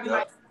 And I'd be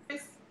like,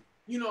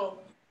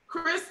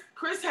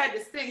 Chris had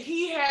this thing.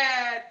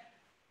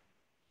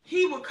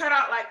 He would cut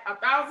out like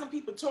 1,000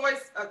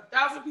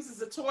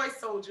 pieces of toy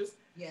soldiers.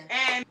 Yeah.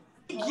 And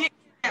he get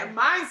that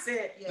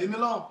mindset. Yeah. Leave me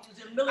alone.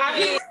 It's a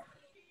million.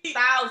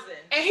 1,000.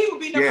 And he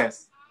would be there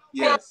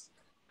Yes.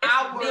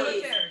 hours.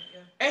 Big.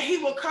 And he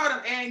would cut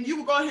him, and you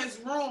would go in his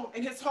room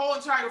and his whole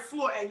entire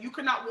floor, and you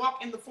could not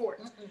walk in the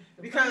fort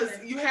because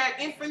you had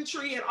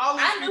infantry and all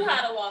these I knew people.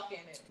 how to walk in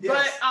it.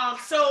 Yes. But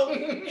so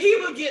he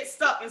would get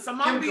stuck, and so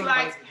Mama would be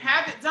like,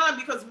 have it done,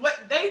 because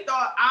what they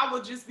thought I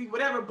would just be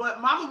whatever, but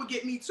Mama would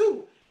get me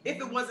too if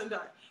it wasn't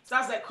done. So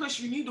I was like, Chris,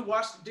 you need to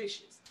wash the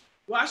dishes.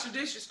 Wash the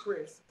dishes,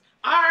 Chris.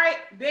 All right,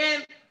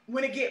 then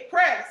when it get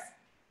pressed,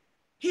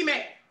 he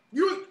mad.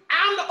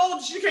 I'm the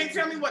oldest, you can't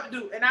tell me what to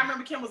do. And I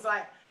remember Kim was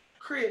like,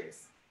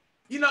 Chris,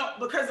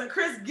 because then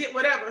Chris get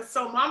whatever.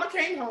 So Mama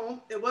came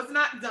home, it was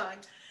not done.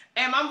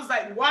 And Mom was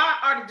like, why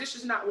are the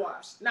dishes not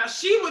washed? Now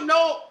she would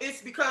know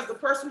it's because the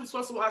person who's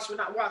supposed to wash was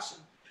not washing.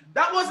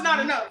 That was not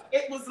enough.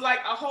 It was like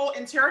a whole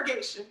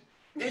interrogation.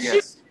 And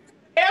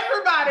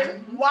everybody,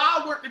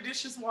 why weren't the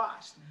dishes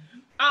washed?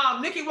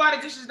 Nikki, why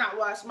the dishes not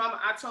washed? Mama,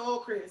 I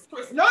told Chris,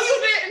 no,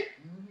 you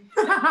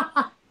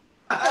didn't.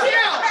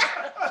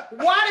 Yeah,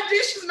 why the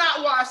dishes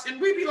not washed? And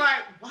we'd be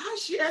like, why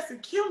is she asking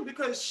Kim?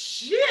 Because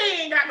she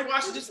ain't got to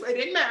wash the dishes. It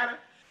didn't matter.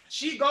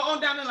 She'd go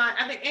on down the line.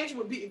 I think Angie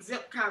would be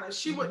exempt kind of.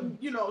 She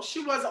wouldn't,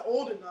 she wasn't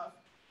old enough.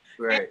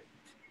 Right. And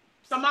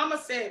so Mama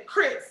said,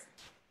 Chris.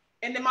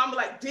 And then Mama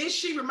like, did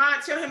she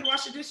tell him to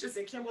wash the dishes?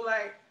 And Kim was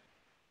like,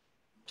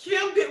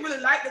 Kim didn't really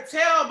like to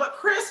tell, but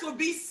Chris would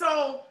be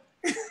so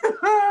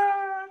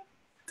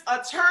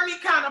attorney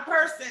kind of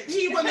person.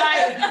 He would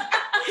like,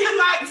 he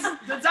likes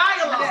the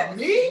dialogue.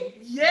 Me?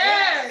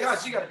 Yes.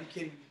 God, you gotta be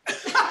kidding me.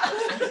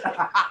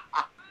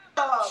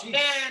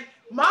 And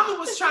Mama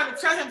was trying to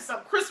tell him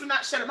something. Chris would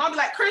not shut up. Mama be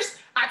like, Chris,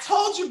 I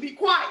told you be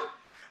quiet.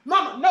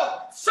 Mama, no.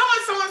 So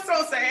and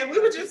so saying. We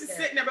were just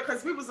sitting there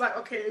because we was like,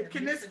 okay,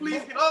 can this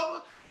please get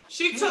over?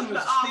 She took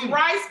the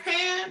rice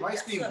pan.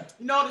 Rice steamer.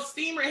 The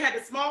steamer, it had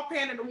the small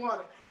pan in the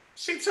water.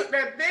 She took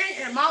that thing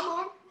and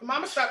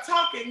Mama started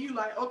talking. You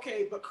like,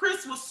 okay, but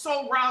Chris was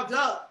so riled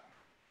up.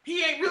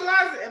 He ain't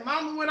realized it. And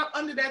Mama went up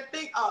under that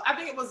thing. I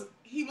think it was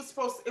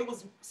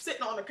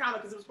sitting on the counter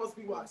because it was supposed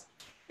to be washed.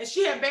 And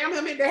she had bammed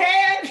him in the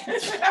head.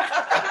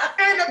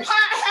 And the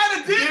pot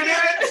had a dip in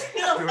it.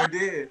 Sure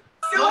did.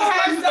 still Mom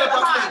has used that that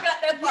box. pot. got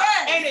that box.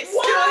 And it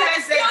What? still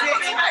has that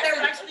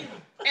Still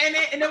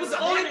dent. And it was the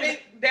only thing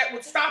that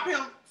would stop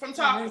him from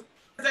talking.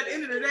 Because at the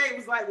end of the day, it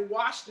was like,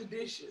 wash the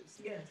dishes.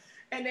 Yes.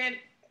 And then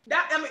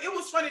it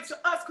was funny to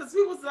us because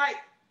we was like,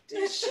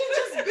 did she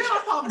just get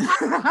up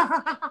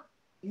her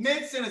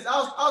Mid-sentence, I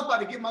was about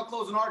to get my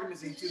closing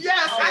arguments in too.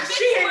 Yes, I and think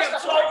she it hit was him the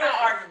closing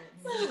argument.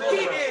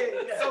 He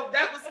did. So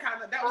that was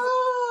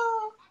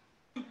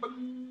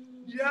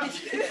yeah.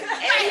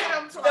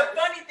 And the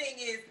funny thing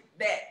is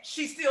that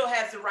she still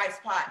has the rice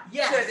pot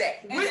today.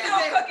 And still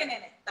cooking in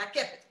it. I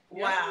kept it.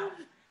 Wow.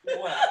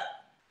 Wow.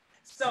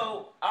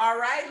 So, all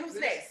right, who's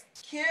next?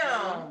 Kim.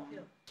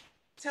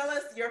 Tell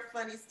us your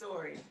funny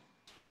story.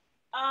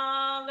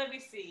 Let me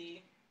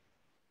see.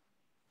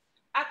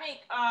 I think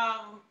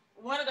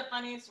one of the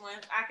funniest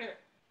ones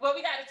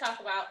we got to talk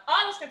about.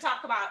 All of us can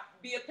talk about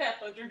be a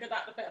pepper, drink a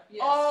Dr. Pepper.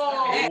 Yes.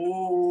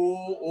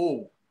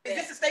 Oh. Is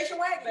this a station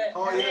wagon?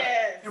 Oh, yeah.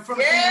 Yes. In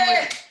front of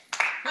Yes.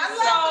 I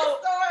love this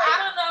story. I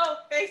don't know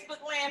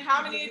Facebook land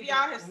how many of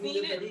y'all have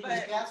seen it,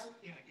 but Yeah.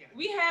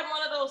 we had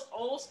one of those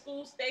old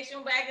school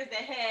station wagons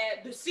that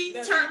had The seat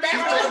the turned back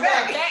back on the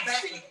back.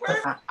 seat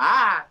first.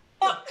 Ah.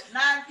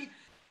 9 people.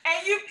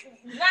 And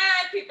 9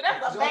 people,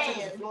 that's a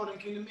band.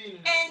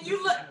 And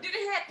you look, did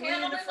it have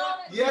candles on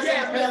it? Yes, it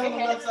had panel on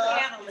it had that side.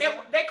 candles on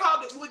it. They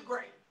called it wood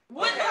grain.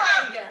 Wood Okay.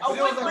 grain. Yes. A But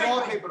it was wood like grain.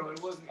 wallpaper though.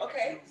 It wasn't.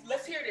 Okay,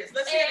 let's hear this.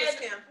 Let's hear this,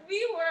 Kim.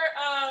 We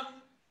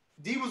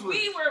D was with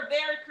we us. were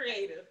very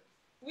creative.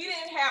 We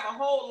didn't have a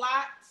whole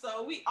lot,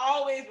 so we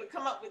always would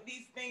come up with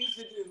these things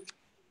to do.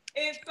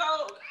 And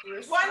so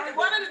one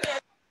of the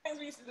things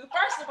we used to do,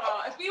 first of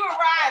all, if we were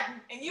riding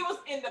and you was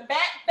in the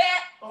back,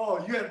 Oh,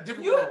 you had a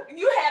different you role. had to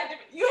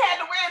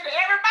wear it to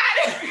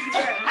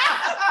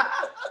everybody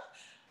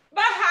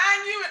behind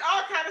you and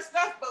all kind of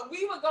stuff. But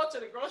we would go to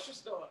the grocery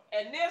store,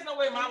 and there's no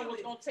way Mama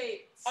was gonna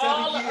take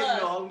all of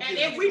us. And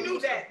if we knew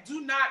that,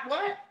 do not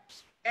what?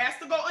 Ask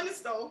to go in the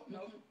stove.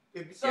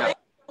 So Yeah.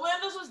 the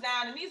windows was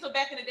down, and these were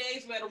back in the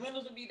days where the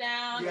windows would be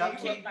down Yeah. and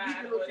you can't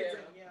find or whatever.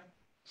 Yeah.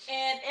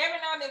 And every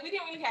now and then, we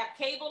didn't really have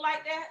cable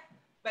like that,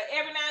 but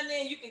every now and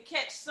then you could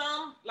catch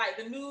some, like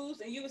the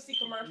news, and you would see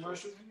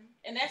commercials.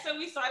 And that's when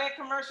we saw that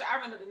commercial. I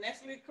remember the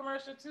Nestle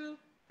commercial too.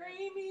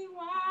 Creamy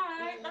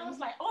white. And I was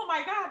like, oh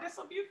my God, that's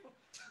so beautiful.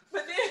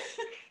 But then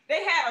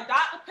they had a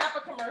Dr. Pepper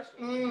commercial.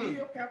 Mm. Be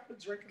a pepper,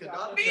 drink a Dr.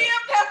 Dr. Be a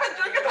pepper,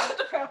 drink a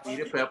Dr. Pepper. Eat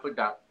a pepper,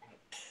 Dr.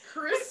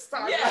 Chris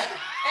started. Yeah.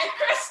 And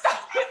Chris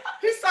started.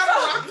 He started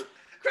rocking.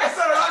 Chris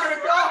started rocking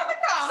the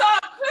car. So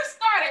Chris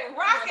started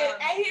rocking,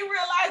 and he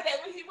realized that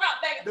when he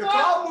rocked back and The forth,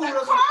 car the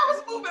moved. car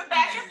was moving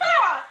back and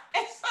forth.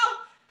 And so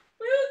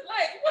we was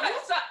like, what?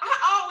 So I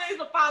always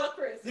would follow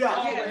Chris. Yeah,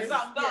 When he always. did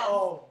something dumb.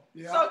 Oh,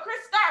 yeah. So Chris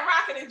started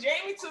rocking, and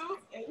Jamie too,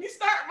 and we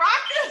start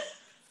rocking,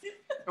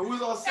 And we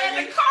was all and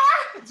singing. the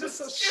car Just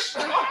a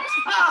and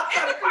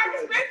the car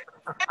just went.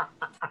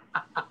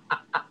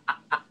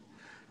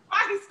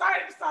 He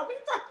started the song.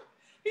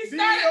 He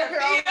started to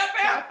be a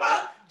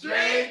pepper,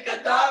 drink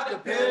a Dr.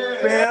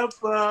 Pepper.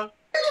 Pepper.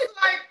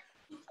 like,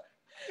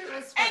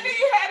 And then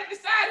you had to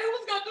decide who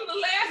was gonna do the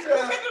last one. Who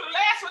was gonna do the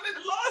last one? And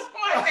the lowest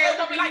point. They were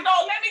gonna be like, no,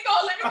 let me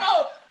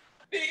go.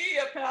 Be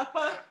a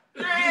pepper,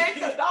 drink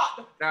a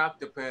Dr.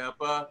 Dr.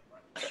 Pepper.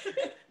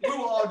 We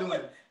were all doing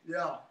it.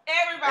 Yeah.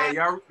 Everybody.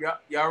 Hey,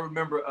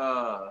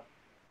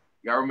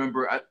 y'all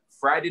remember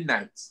Friday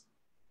nights.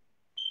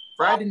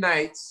 Friday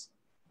nights,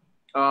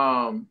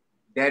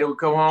 Daddy would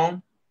come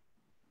home.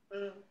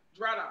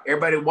 dry out.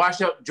 Everybody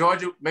wash up.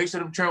 Georgia, make sure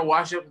them children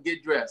wash up and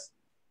get dressed.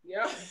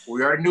 Yeah.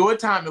 We already knew what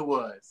time it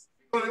was.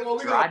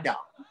 Dry down.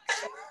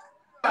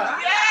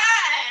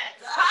 Yes!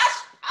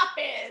 Hush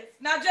puppies.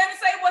 Now, Jamie,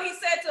 say what he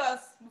said to us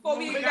before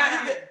we even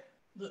got here.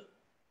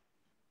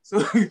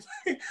 So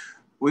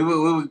we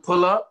would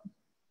pull up.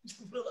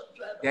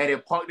 Daddy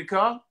would park the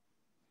car.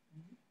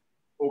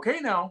 Okay,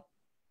 now.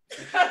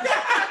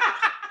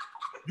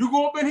 You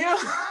go up in here.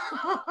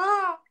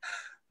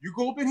 You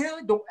go up in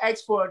here. Don't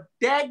ask for a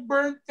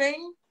dagburn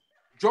thing.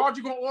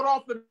 Georgia gonna order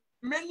off the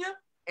menu.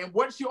 And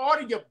once you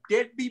order, your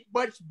deadbeat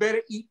butts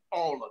better eat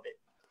all of it.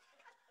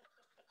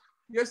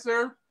 Yes,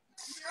 sir.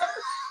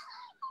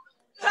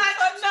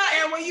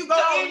 And when you go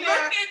in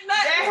there,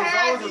 they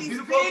have was a these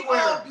beautiful big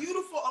aquarium. old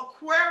beautiful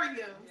aquariums.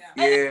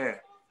 Yeah.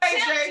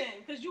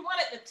 Because you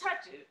wanted to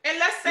touch it. And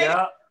let's say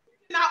Yeah.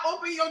 not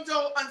open your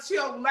door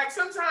until, like,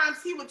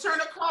 sometimes he would turn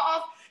the car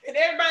off and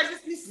everybody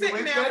just be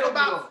sitting there for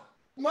about,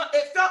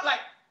 it felt like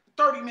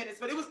 30 minutes,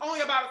 but it was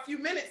only about a few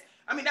minutes.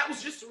 I mean, that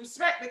was just a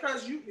respect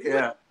because you,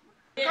 Yeah.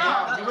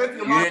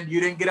 You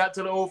didn't get out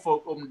to the old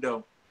folk open the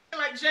door.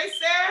 like Jay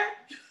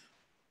said.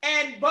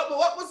 But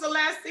what was the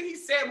last thing he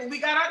said when we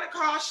got out of the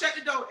car, shut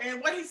the door?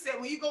 And what he said,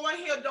 when you go in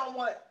here, don't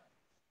what?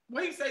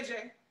 What he say,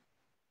 Jay?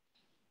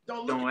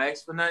 Don't look. Don't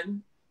ask for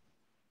nothing.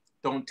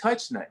 Don't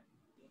touch nothing.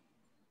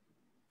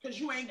 Because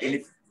you ain't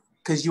getting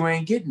Because you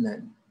ain't getting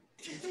nothing.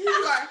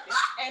 right.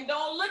 And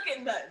don't look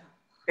at nothing.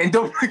 And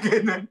don't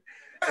forget nothing.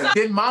 And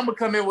then mama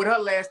come in with her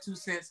last 2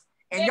 cents.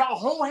 And y'all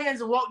hold hands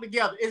and walk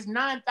together. It's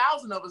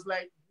 9,000 of us.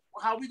 Like,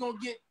 how we gonna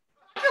get?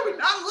 Can we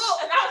not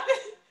look? And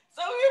so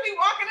So we'll be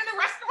walking in the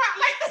restaurant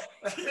like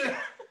this.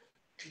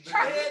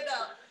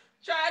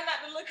 Trying not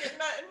to look at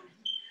nothing.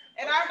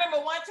 And I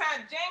remember one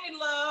time Jamie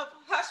loved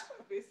Hush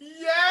Puppies.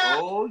 Yeah.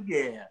 Oh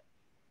yeah.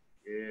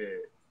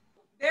 Yeah.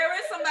 There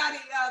is somebody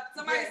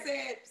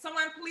said,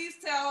 someone please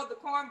tell the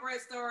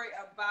cornbread story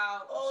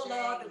about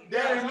Jamie.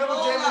 Daddy, remember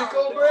Jamie the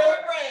cornbread?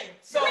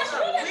 So We we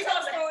didn't tell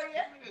gonna the story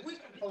yet. We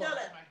tell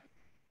it.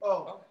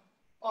 Oh,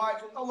 all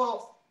right. Oh,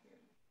 well,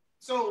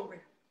 so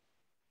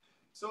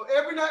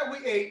every night we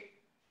ate,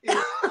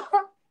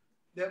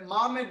 that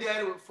mom and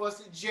daddy would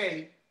fuss at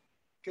Jay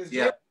because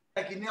Jay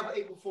like he never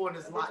ate before in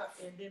his life.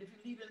 And then if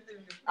you leave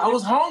it, I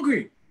was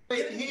hungry.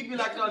 He'd be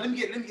like, no, let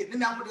me I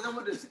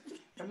want this.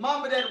 And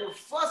mom and daddy were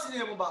fussing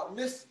him about,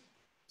 listen,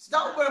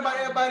 stop worrying about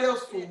everybody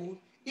else's food.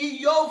 Eat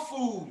your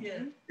food.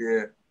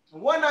 Yeah.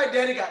 And one night,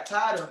 daddy got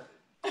tired of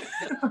it.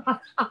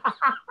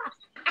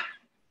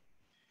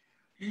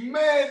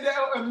 Man,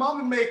 and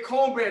mama made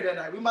cornbread that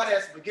night. We might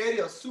have spaghetti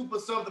or soup or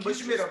something, but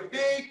she made a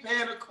big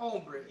pan of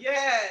cornbread.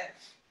 Yeah.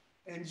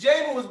 And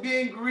Jamie was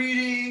being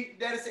greedy.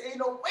 Daddy said, ain't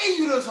no way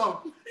you this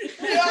hungry.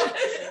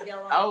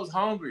 I was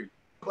hungry.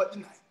 But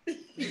tonight,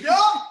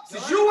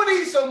 since you want to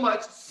eat so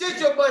much, sit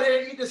your butt here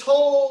and eat this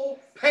whole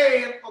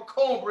pan of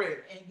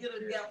cornbread. and get a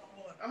gallon of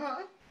water.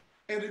 Uh-huh.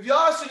 And if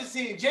y'all should have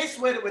seen, Jay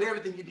sweated with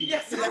everything you did.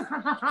 Yes.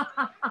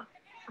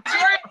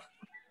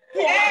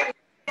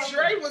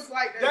 Dre was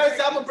like that. Daddy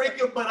said, I'm going to break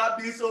your butt. I'll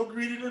be so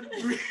greedy to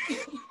greedy.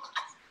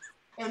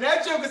 And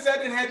that joker said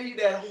I didn't have to eat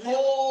that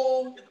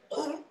whole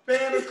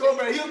pan of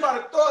cornbread. He was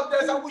about to throw up.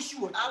 Daddy said, I wish you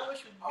would. I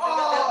wish you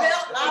Oh.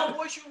 I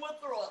wish you would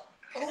throw up.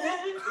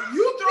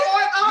 You throw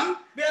it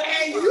up,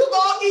 and you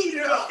gonna eat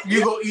it up.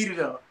 You go eat it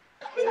up.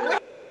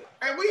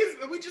 And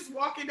we just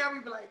walking down,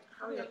 we be like,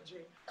 hurry up,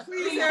 Jay.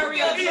 Please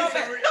hurry up. Please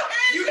hurry up.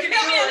 You can do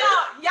it.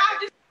 Y'all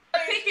just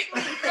pick it.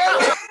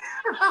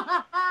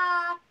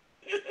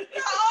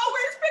 Y'all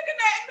always picking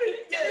at me.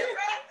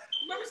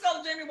 Remember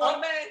selling Jamie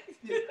water bag?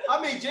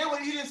 I mean, Jay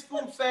would eat his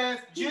food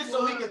fast just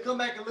so he could come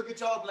back and look at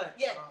y'all black.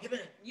 Yeah, give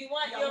it. You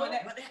want Y'all your want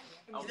that?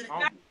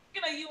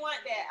 Give it. you want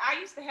that. I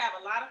used to have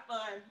a lot of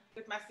fun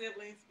with my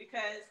siblings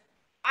because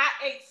I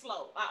ate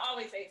slow. I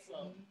always ate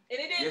slow. And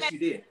it didn't Yes, you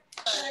did.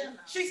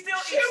 she still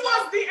She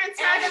was the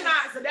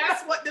antagonizer.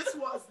 That's what this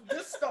was.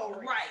 This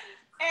story. Right.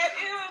 And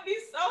it would be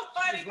so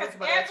funny because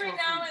every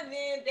now and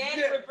then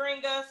Daddy would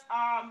bring us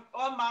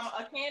or Mama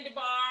a candy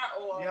bar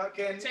or Yeah,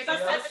 candy. some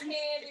type of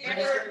candy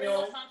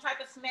or some type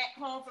of snack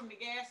home from the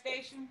gas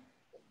station.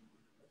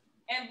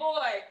 And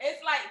boy, it's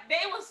like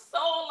they was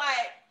so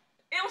like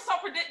it was so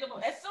predictable.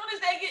 As soon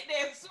as they get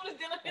there, as soon as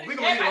dinner finishes,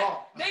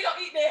 they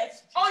gonna eat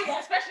theirs. Oh yeah,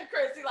 especially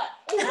Chris. He like,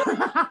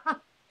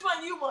 which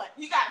one you want?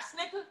 You got a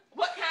Snicker?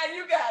 What kind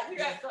you got? You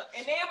got some,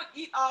 and they would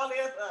eat all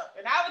theirs up,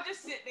 and I would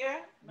just sit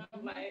there. And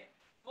I'm like,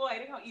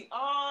 boy, they gonna eat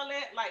all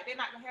that. Like they're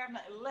not gonna have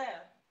nothing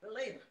left.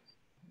 Later.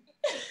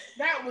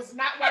 That was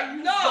not why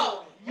you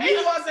No. He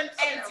wasn't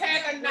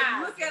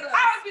antagonized. Look at us.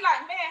 I would be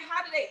like, man,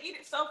 how do they eat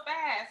it so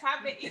fast? How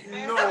do they eat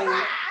fast? No.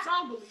 I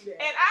don't believe that.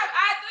 And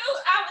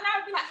I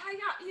would be like, how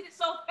y'all eat it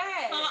so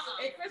fast?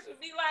 And Chris would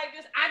be like,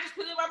 I just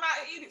put it in my mouth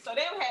and eat it. So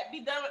they would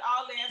be done with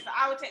all that. So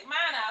I would take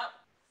mine out.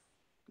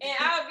 And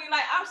I would be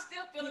like, I'm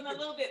still feeling a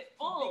little bit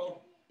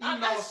full.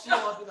 I'm not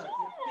sure.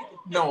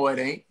 No, it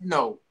ain't.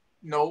 No.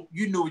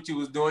 You knew what you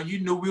was doing.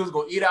 You knew we was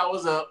gonna eat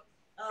ours up.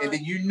 And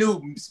then you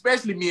knew,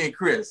 especially me and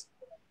Chris.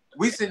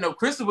 We sitting up,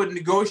 Chris would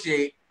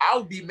negotiate. I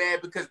would be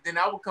mad because then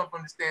I would come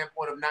from the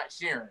standpoint of not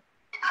sharing.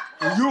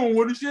 Well, you don't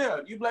want to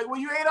share. You'd be like, well,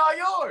 you ate all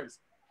yours.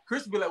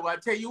 Chris would be like, well, I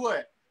tell you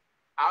what,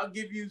 I'll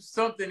give you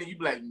something. And you'd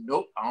be like,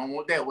 nope, I don't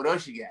want that. What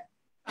else you got?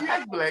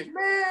 I'd be like,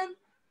 man,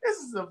 this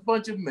is a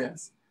bunch of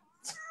mess.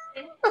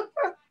 Over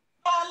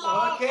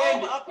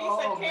a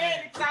piece of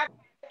candy.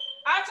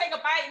 I'll take a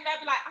bite and I'll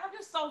be like, I'm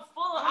just so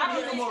full. I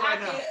don't think I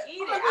can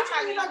eat it.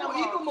 You're not going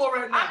to eat no more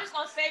right now. I'm just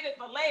going to save it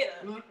for later.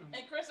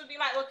 And Chris would be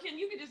like, well,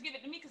 you can just give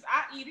it to me because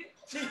I eat it.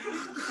 And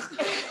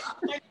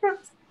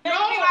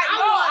he'd be like,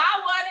 no, I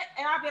want it.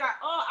 And I'd be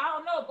like, oh, I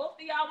don't know. Both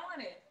of y'all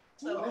want it.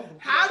 So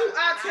how do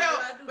I tell?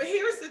 But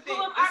here's the thing.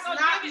 It's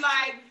not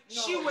like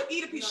she would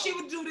eat a piece. She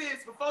would do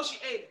this before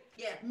she ate it.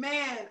 Yeah.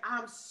 Man,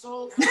 I'm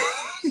so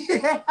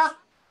Yeah.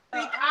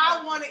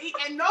 I want to eat.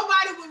 And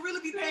nobody would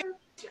really be paying attention.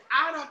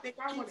 I don't think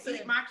I want to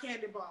eat my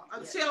candy bar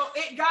until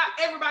it got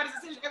everybody's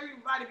attention.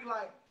 Everybody be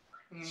like,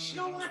 she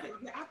don't want it.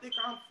 Yeah, I think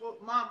I'm full.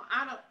 Mom,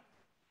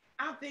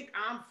 I think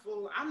I'm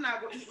full. I'm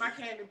not going to eat my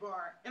candy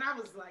bar. And I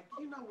was like,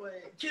 you know what?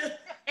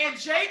 And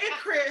Jay and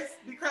Chris,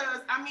 because,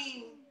 I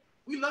mean,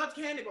 we love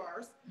candy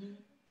bars.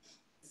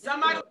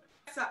 Somebody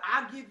said,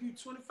 I'll give you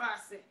 25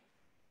 cents.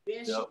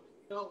 Then she,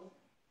 no.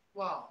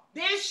 Wow.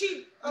 Then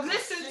she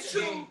listened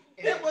to,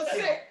 it was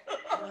sick.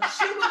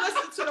 She would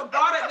listen to the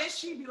bar, and then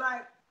she'd be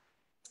like,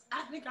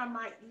 I think I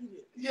might eat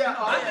it. Yeah,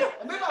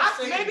 maybe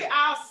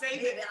I'll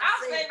save it.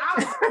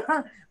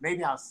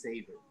 Maybe I'll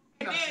save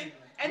it.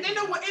 And then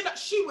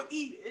she would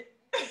eat it.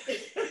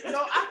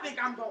 No, I think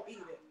I'm gonna eat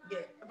it. Yeah.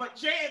 But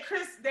Jay and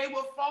Chris, they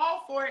will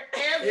fall for it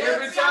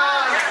every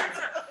time.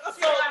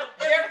 So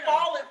they're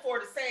falling for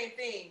the same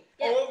thing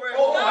over and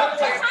Oh, over.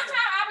 Sometimes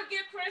I would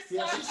give Chris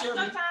Yeah, she shared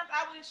me. Sometimes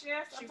I would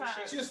share.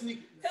 Sometimes. She was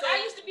sneaky. Because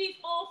I used to be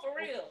full for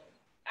real.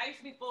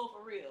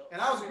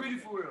 And I was greedy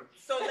for real.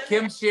 So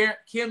Kim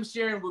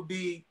Sharon would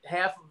be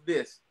half of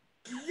this.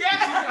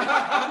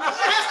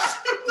 yes.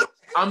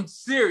 I'm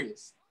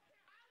serious.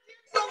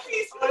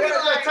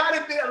 Tiny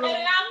bit. And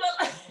then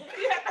I look,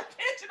 you have to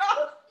pinch it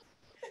off.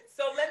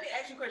 So let me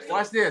ask you a question.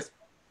 Watch this.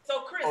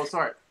 So Chris. Oh,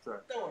 sorry.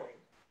 Story.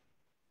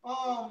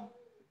 I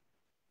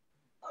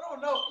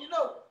don't know. You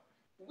know,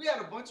 we had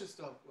a bunch of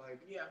stuff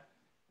like. Yeah.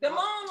 The moon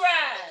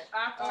ride.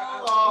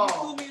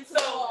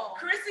 So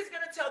Chris is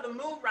gonna tell the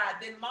moon ride.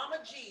 Then Mama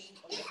G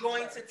is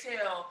going to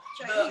tell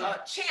the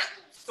champ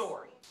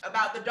story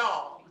about the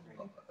dog.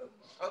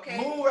 Okay.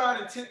 Moon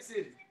ride in Tent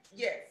City.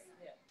 Yes.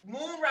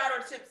 Moon ride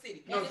or Tip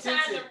City. And the time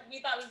that we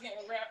thought we was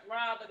getting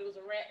robbed, but it was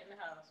a rat in the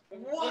house.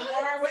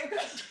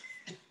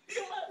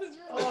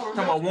 Talking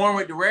about Warren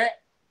with the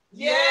rat?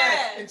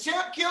 Yes. And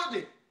Champ killed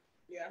it.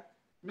 Yeah.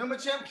 Remember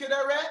Champ killed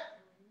that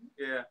rat?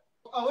 Yeah.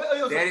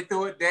 Oh, Daddy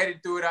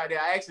threw it out there.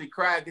 I actually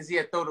cried because he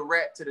had thrown the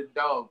rat to the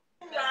dog.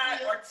 Moon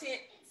ride or Tent City.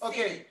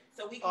 Okay.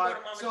 So we can go to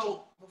Mama G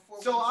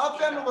before. So our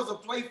family was a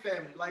play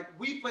family. Like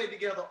we played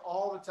together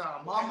all the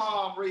time. My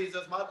mom raised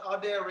us. Our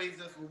dad raised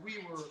us when we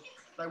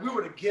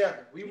were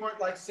together. We weren't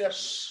like separate.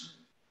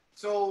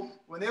 So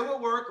when they would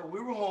work or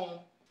we were home,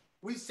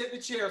 we'd set the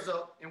chairs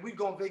up and we'd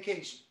go on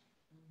vacation.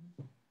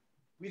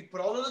 We'd put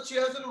all of the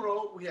chairs in a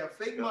row. We have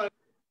fake money.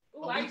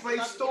 We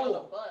played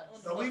store.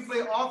 So we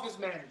played office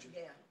manager.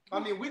 Yeah. I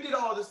mean, we did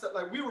all this stuff.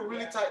 Like we were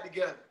really tight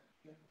together.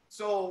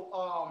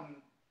 So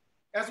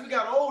as we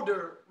got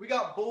older, we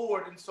got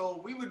bored, and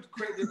so we would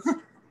create this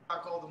I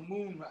call the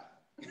moon ride.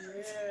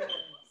 Yes.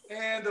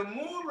 And the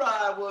moon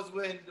ride was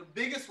when the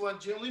biggest one,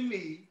 generally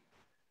me,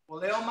 will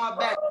lay on my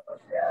back.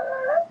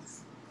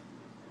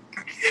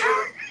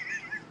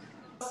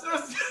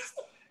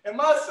 And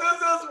my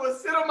sisters would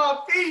sit on my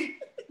feet,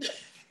 and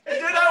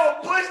then I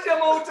would push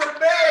them onto the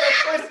bed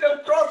and push them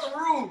across the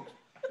room.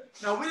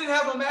 Now, we didn't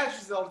have a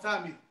mattress all the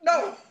time either.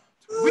 No.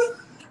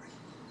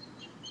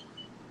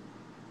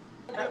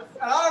 And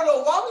I don't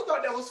know why we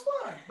thought that was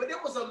fun, but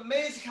it was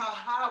amazing how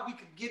high we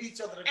could get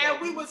each other to go. And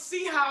we would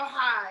see how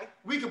high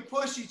We could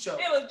push each other.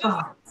 It was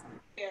just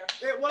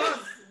it was.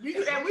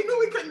 And we knew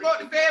we couldn't go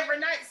to bed every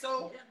night,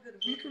 so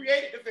we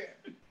created the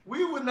bed.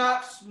 We were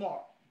not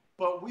smart,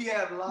 but we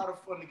had a lot of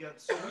fun together.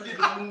 So we did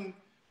the moon.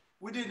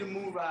 We did the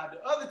moon ride.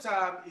 The other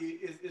time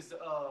is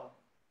the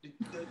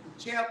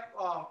champ.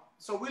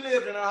 So we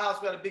lived in our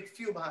house. We had a big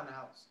field behind the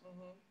house.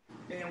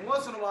 And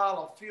once in a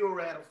while, a field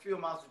rat or field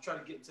mouse would try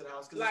to get into the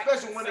house, because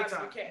especially winter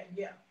time.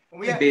 Yeah.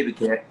 When we had, Baby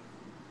cat.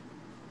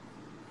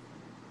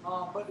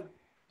 but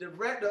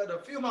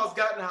the field mouse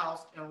got in the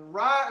house, and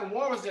Warren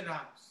was in the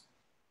house.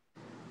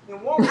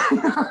 And Warren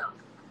was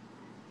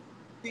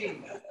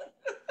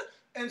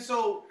and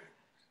so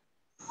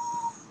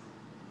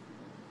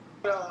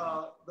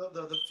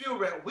the field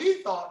rat,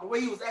 we thought the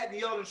way he was acting,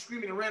 yelling, and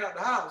screaming, and ran out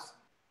the house,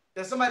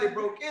 that somebody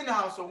broke in the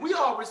house. So we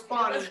all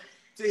responded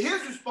to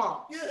his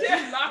response.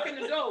 Yeah. Locking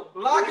the door.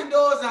 Locking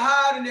doors and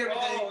hiding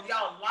everything. Oh,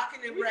 y'all locking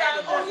and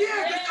rattling. Oh,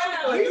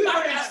 yeah. He He was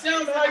was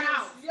scared of the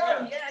house.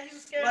 yeah. Yeah, he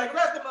was scared. Like,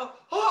 rest of them,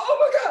 oh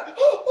my God.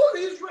 Oh,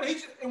 he's running.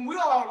 And we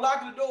all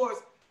locking the doors.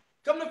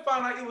 Come to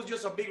find out it was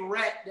just a big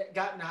rat that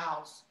got in the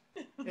house.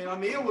 And I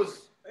mean, it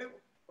was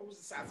the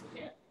size of a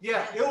cat.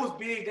 Yeah, it was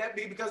big, that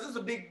big, because there's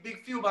a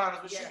big field behind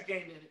us with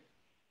sugarcane in it.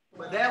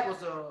 But that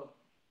was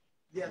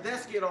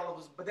that scared all of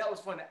us. But that was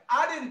funny.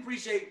 I didn't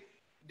appreciate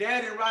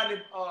Dad and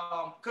Rodney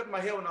cutting my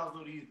hair when I was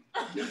little either.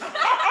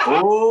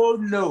 Oh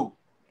no.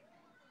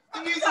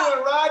 These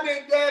were Rodney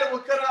and Dad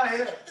would cut our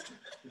hair.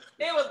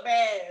 it was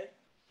bad.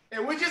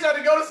 And we just had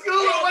to go to school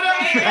or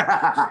whatever.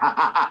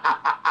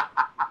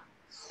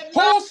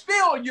 Hold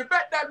still, you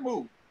bet that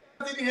move.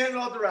 Then he handed it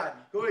off to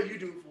Rodney. Go ahead, you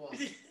do it for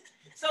us.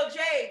 So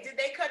Jay, did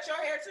they cut your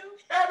hair too?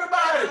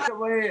 Everybody.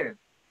 Go ahead.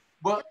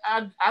 But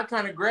I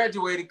kind of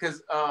graduated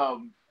because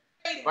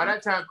by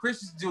that time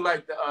Chris used to do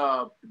like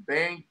the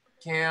band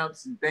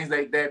camps and things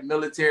like that,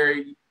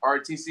 military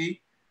RTC.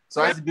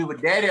 So I used to be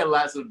with Daddy a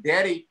lot. So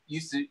Daddy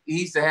used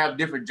to have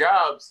different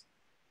jobs.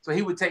 So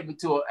he would take me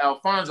to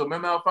Alfonso.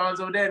 Remember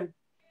Alfonso, Daddy?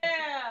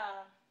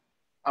 Yeah.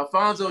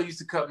 Alfonso used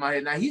to cut my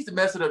hair. Now he used to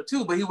mess it up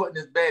too, but he wasn't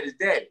as bad as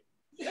Daddy.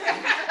 Speaking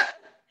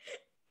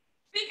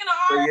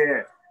of art,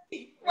 yeah.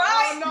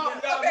 Right?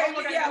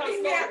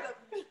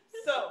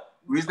 So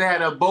we used to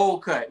have a bowl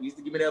cut. He used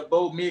to give me that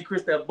bowl. Me and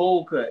Chris that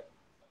bowl cut.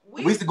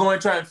 We used to go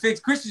and try and fix.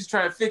 Chris used to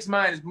try and fix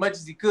mine as much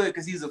as he could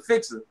because he's a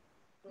fixer,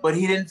 but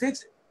he didn't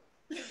fix it.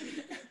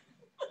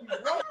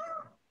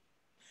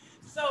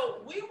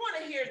 So we want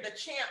to hear the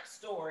champ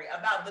story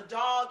about the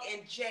dog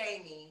and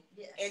Jamie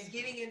and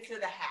getting into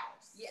the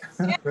house. Yes.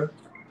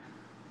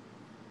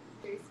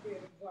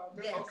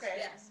 Okay.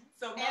 Yes.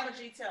 So Mama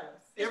G, tell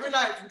us. Every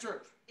night from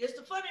church. It's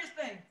the funniest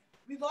thing.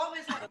 We've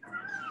always had.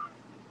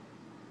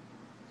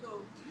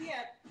 So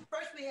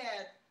first we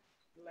had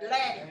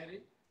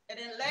Laddie, and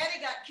then Laddie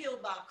got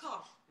killed by a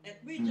car, and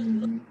we just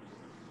looked.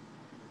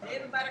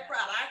 Everybody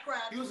cried. I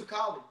cried. He was a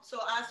collie. So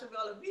I said,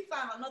 well, if we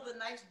find another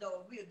nice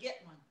dog, we'll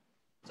get one.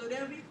 So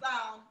then we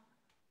found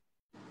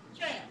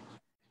champ.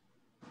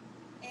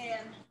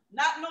 And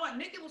not knowing,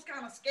 Nikki was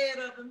kind of scared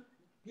of him.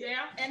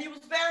 Yeah. And he was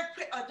very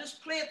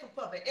just playing for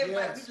puppet.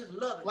 Everybody, Yes. we just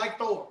love it. Like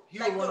Thor. He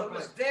Like would Thor want to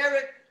was play. very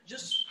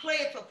just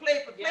play for.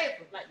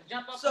 Like to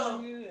jump up So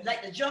on you. And...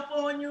 like to jump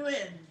on you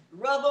and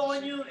rub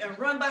on you and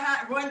run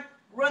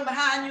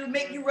behind you,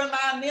 make you run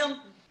behind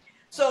them.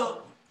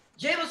 So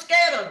Jay was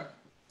scared of him.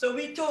 So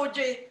we told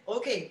Jay,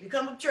 okay, we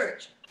come to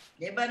church.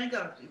 Everybody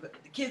go,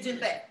 the kids in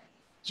back.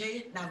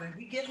 Jay, now when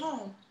we get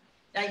home,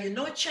 now you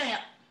know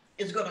Champ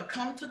is gonna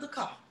come to the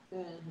car.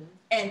 Mm-hmm.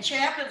 And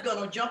Champ is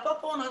gonna jump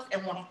up on us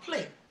and wanna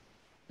play.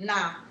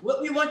 Now,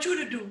 what we want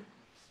you to do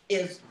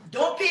is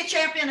don't pay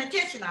Champ any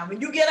attention now. When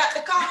you get out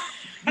the car,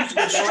 you just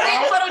go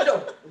straight for the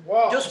door.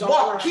 Walk. Just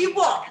walk, keep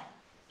walking.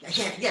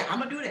 Yeah, I'm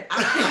gonna do that.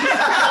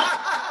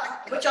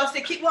 What y'all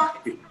say, keep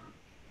walking?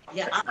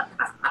 Yeah.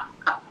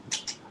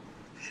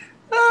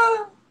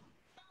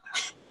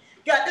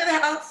 Got to the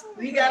house,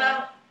 we got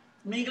out,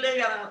 Mingler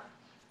got out,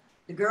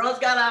 the girls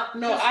got out.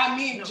 No, I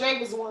mean Jay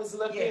was the ones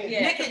left in.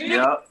 Yeah. Nikki,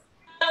 Yep.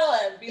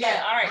 Be like,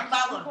 all right, one by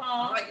keep one. calm.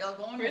 All right, y'all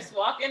going Chris in.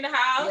 walk in the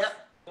house.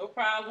 Yep. No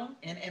problem.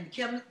 And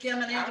Kim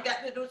and Angie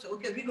got the door, so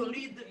okay, we gonna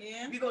leave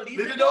Leave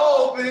the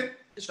door open.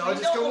 The Y'all screen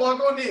just door go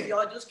walk on in.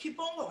 Y'all just keep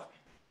on walking.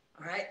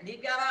 All right,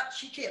 Nick got out,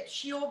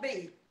 she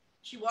obeyed.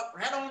 She walked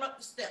right on up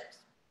the steps.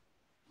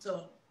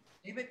 So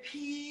they would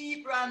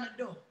peep around the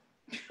door.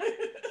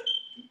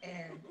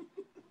 And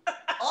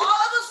all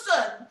of a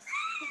sudden,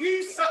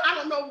 I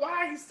don't know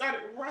why he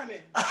started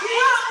running. he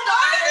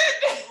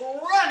started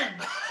running.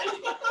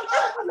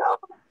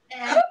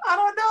 And I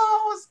don't know. I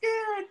was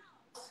scared.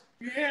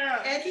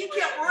 Yeah. he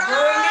kept Run running.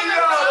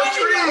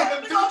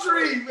 the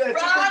trees.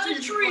 Run the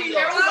trees.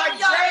 It was like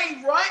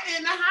Jay right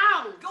in the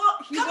house. Come on,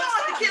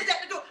 the kids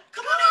at the door.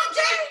 Come on in,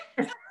 Jay.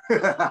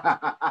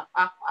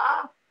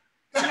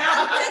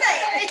 Not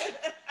today.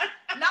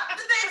 Not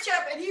today,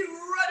 Champ. And he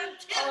running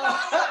 10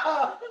 miles.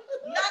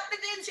 Not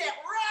today, Champ.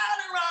 Round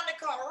around the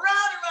car,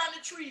 round around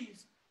the trees.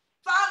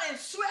 Finally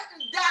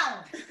sweating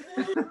down.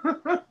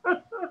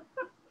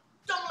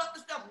 Stumbling up the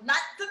stuff. Not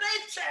today,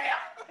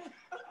 Champ.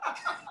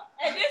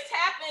 And this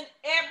happened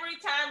every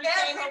time we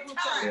came home from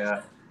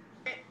church.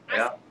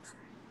 Yeah.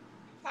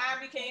 Time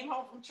we came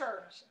home from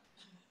church.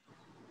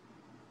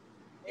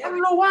 I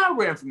don't know why I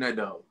ran from that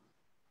dog.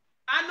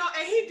 I know,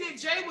 and he did.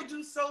 Jay would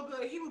do so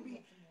good. He would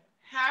be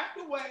half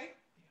the way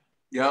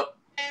Yep.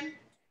 and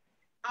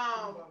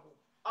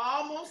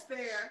almost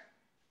there,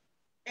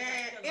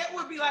 and it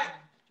would be like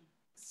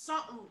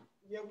something.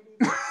 Yeah, we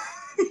do.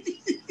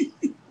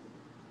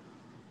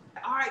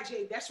 All right,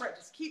 Jay, that's right.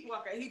 Just keep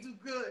walking. He do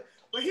good,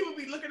 but he would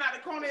be looking out the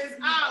corner of his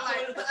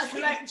eye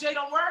like Jay,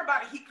 don't worry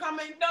about it. He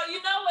coming. No,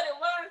 you know what it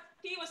was?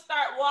 He would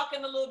start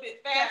walking a little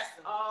bit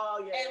faster. Oh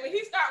yeah. And when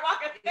he start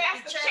walking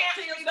faster, Champ Champ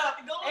feels speed up.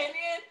 like going. And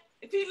then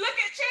if he look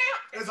at Champ,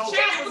 It's okay.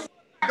 Champ was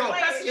Go.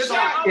 That's It's the all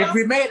shot. If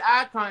we made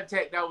eye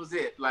contact, that was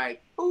it.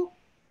 Like, boop,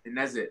 and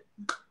that's it.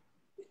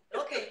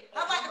 Okay,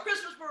 how about the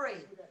Christmas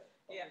parade?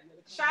 Yeah.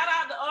 Shout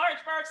out to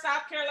Orangeburg,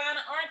 South Carolina.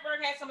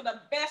 Orangeburg had some of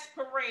the best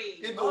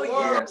parades. In the Oh, world.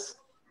 Yes.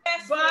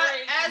 Best But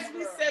parades as in the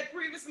we world. said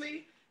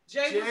previously,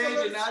 Jay was Jay a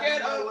little did not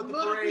scared know of what the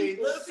little parade-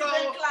 people. Little people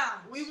and So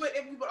clowns. we would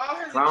all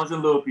hear Clowns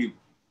and little people.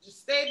 just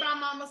stay by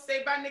mama,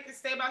 stay by Nick, and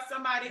stay by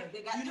somebody. Yeah,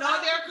 they got You know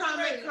clowns they're in the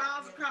coming, parade.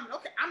 clowns are coming.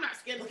 Okay, I'm not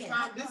scared of Okay,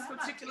 clowns no, this I'm not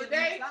particular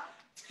scared of day. clowns.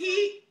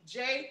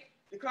 Jay,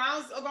 the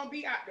clowns are gonna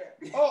be out there.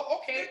 Oh,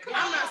 okay.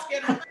 I'm not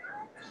scared of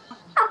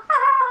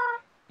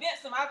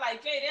Some, I was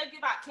like, Jay, they'll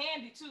give out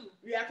candy too.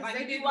 Yeah, because Like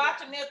they if you did watch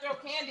them, they'll throw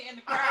candy in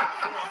the crowd.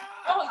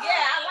 Oh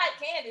yeah, I like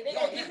candy. They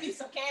gonna give me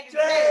some candy.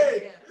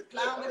 Jay. Yeah,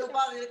 clown with a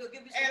bottle, they're gonna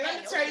give you some And let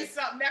me candy. tell you Okay.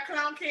 something. That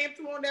clown came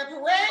through on that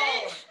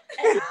parade.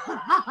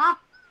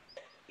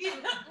 Jay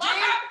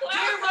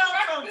run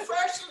from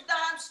first to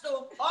dime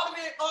store all the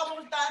way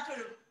almost down to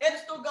the end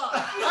store garden.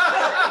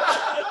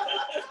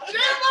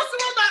 Jay must have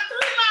went about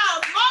 3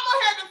 miles. Mama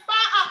had to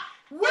find out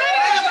where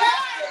the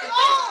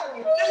hell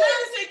The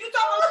lady said, you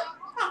talking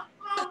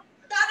about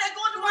down there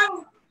going to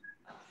work?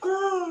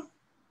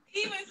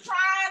 Even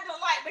trying to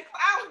like the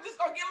clown was just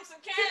gonna give him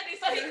some candy,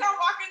 so he come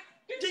walking.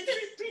 He's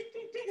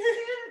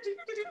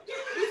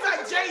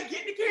like, Jay,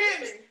 get the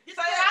candy.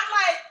 So I'm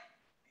like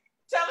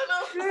telling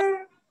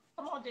him,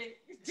 come on, Jay,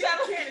 Get tell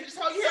the him. candy. Just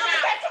hold your So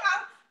hand out. that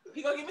clown,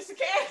 he gonna give me some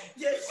candy.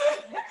 Yes.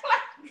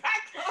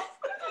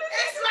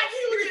 It's like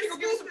he was just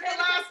stupid at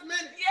the last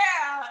minute.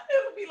 Yeah, it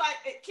would be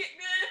like it kicked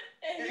in,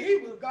 And and he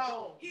was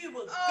gone. He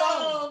was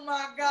gone. Oh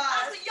my I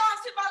God. said, y'all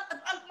see my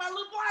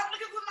little boy, I'm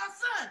looking for my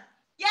son.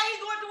 Yeah,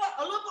 he going to what?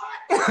 A little boy?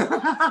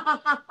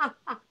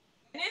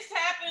 And this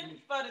happened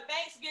for the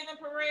Thanksgiving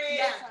parade,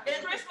 Yeah. the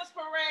Christmas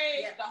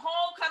parade, Yeah. the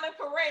homecoming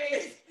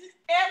parade.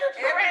 Every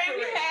parade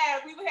we parade.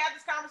 had, we would have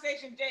this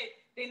conversation. Jay,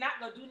 they not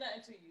gonna do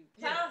nothing to you.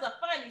 Yeah. Clowns are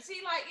funny.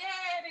 See, like,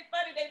 yeah, they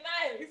funny, they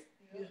nice.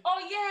 Yeah. Oh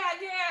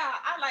yeah,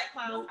 I like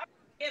clowns. I'm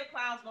not scared of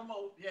clowns no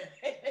more. Yeah.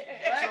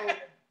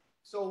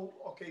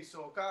 Okay,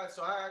 so guys,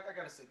 so I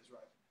gotta say this right.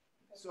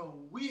 So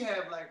we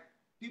have like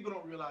people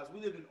don't realize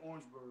we live in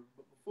Orangeburg,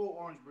 but before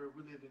Orangeburg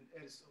we lived in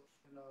Edison,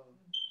 in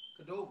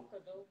Cadova.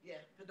 Yeah,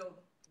 Padova.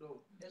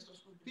 dope. That's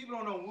what's good. People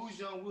don't know when we was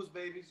young, we was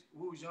babies,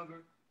 we was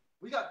younger.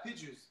 We got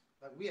pictures.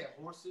 Like we had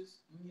horses.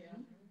 Yeah.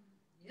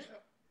 Yeah.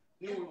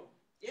 You know,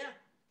 Yeah.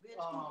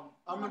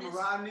 I remember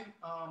Rodney.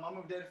 I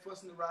remember Daddy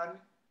fussing at Rodney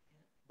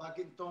about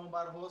getting thrown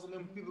by the horse. I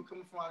remember people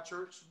coming from our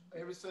church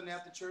every Sunday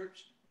after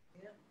church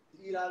to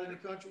eat out in the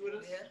country with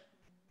us.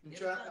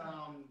 Yeah.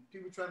 And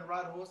people trying to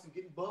ride a horse and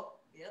getting bucked.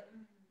 Yep.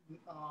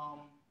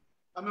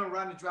 I remember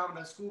Rodney driving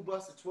that school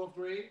bus at 12th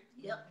grade.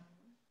 Yep.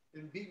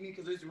 And beat me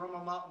because I used to run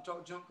my mouth and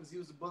talk junk because he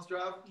was a bus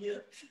driver.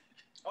 Yep.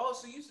 Oh,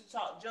 so you used to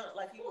talk junk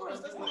like he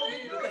was. That's doing what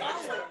it. he did.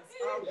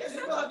 Yes, he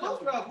was a bus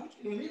driver.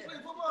 And he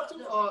played football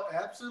too.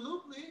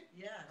 Absolutely.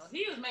 Yeah.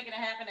 He was making it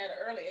happen at an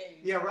early age.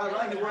 Yeah,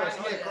 Rodney was.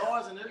 He had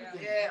cars and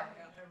everything. Yeah.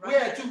 We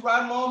had 2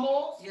 riding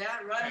lawnmowers. Yeah,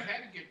 I right.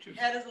 had to get 2.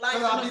 Had his So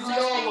license. I beat you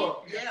all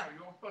up. Yeah. So you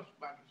don't fuss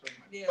about it so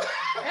much. Yeah.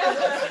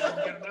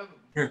 Get another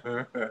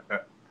one.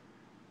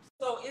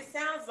 So it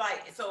sounds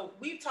like, so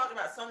we've talked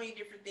about so many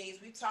different things.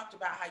 We've talked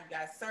about how you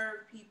guys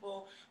serve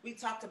people. We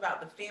talked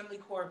about the family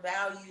core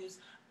values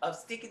of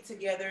sticking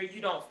together. You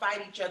don't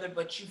fight each other,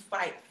 but you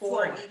fight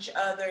for each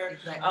other.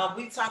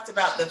 Exactly. We talked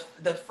about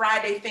the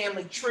Friday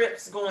family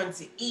trips, going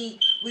to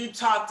eat. We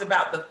talked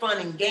about the fun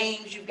and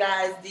games you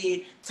guys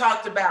did.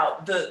 Talked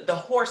about the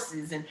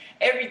horses and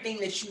everything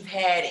that you've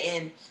had.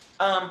 And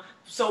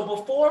so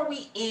before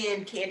we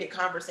end Candid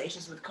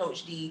Conversations with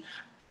Coach D,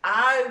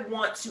 I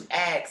want to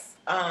ask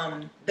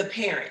the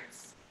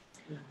parents.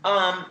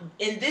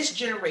 In this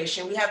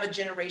generation, we have a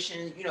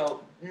generation, you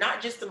know,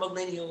 not just the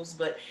millennials,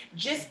 but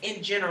just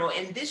in general,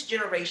 in this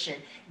generation,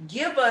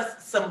 give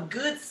us some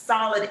good,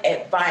 solid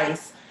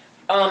advice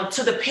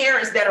to the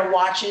parents that are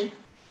watching.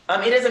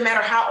 It doesn't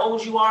matter how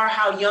old you are,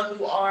 how young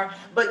you are,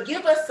 but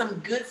give us some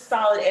good,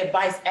 solid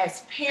advice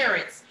as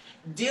parents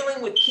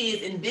dealing with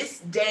kids in this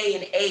day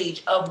and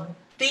age of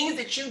things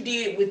that you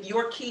did with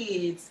your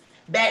kids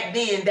back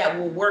then that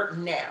will work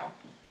now.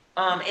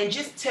 And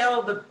just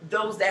tell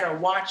those that are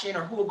watching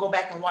or who will go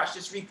back and watch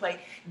this replay,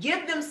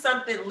 give them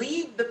something,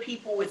 leave the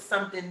people with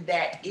something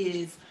that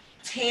is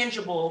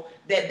tangible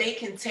that they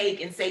can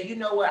take and say, you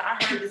know what, I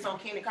heard this on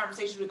Candid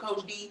Conversations with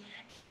Coach D.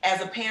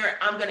 As a parent,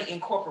 I'm going to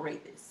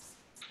incorporate this.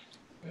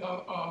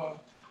 Well,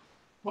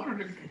 one of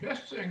the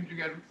best things you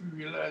got to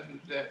realize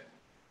is that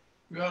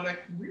we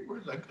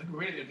were like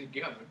raised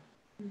together,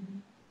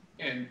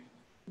 and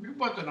we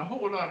wasn't a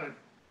whole lot of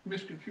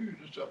misconfusion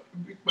and stuff.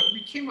 But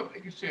we came up,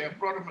 like you said,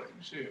 brought up, like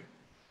you said,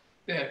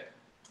 that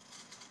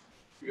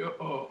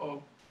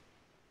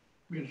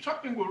when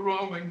something was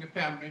wrong in the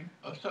family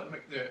or something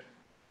like that,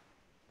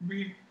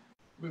 we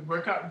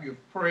work out, we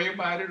pray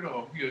about it,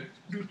 or we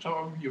do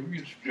something, we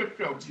read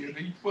scripture, or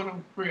we put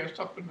on prayer,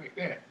 something like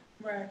that.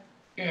 Right.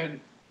 And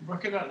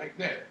work it out like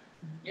that.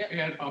 Yep.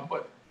 And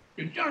but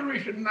the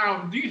generation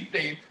now these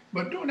days,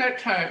 but during that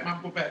time, I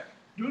go back,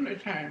 during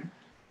that time,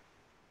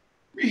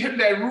 we had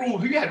that rule,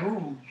 we had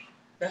rules.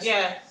 That's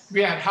Yes.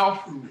 We had house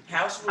rules.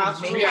 House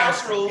rules. We had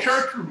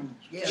church rules.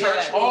 Yeah.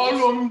 Church All of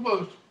rules. them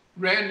was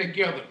ran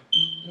together.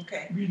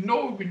 Okay. We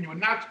know when you're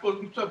not supposed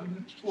to do something,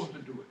 you're supposed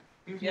to do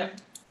it. Yep.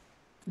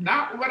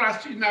 Now, what I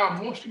see now,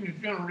 most in the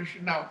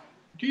generation now,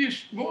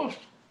 most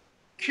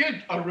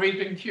kids are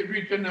raising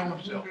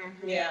themselves.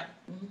 Yeah.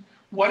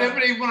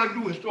 Whatever they want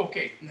to do is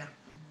okay. Yeah.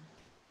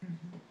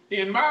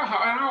 In our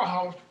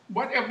house,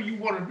 whatever you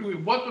want to do,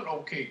 it wasn't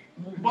okay.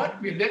 But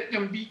we let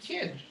them be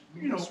kids.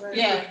 You know, That's right.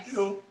 Yes. you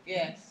know,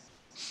 Yes.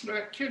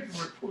 like kids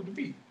were supposed to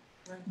be.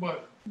 Right.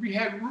 But we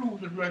had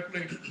rules and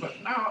regulations. But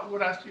now,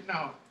 what I see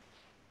now,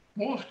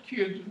 most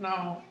kids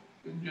now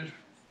are just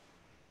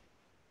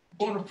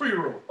on a free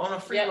roll. On a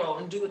free Yep. roll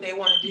and do what they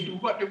want to Do do.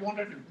 what they want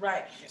to do.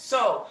 Right.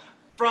 So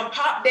from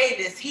Pop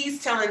Davis,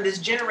 he's telling this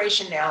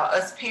generation now,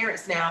 us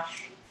parents now,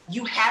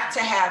 you have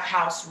to have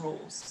house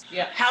rules.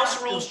 Yeah.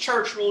 House rules,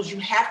 church rules, you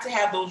have to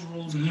have those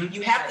rules.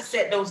 You have to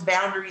set those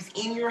boundaries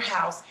in your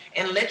house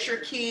and let your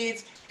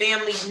kids,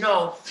 family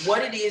know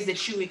what it is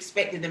that you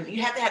expected them.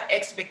 You have to have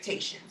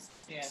expectations.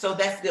 Yeah. So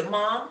that's good.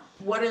 Mom,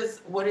 what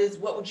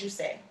would you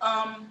say?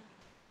 I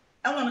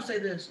want to say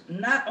this,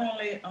 not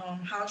only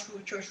house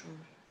rules, church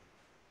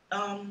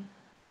rules,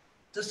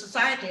 the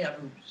society have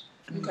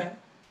rules. Okay.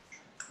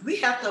 We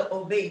have to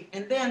obey.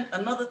 And then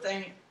another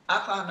thing I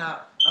found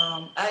out,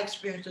 I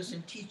experienced this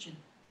in teaching.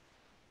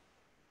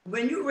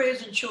 When you're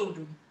raising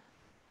children,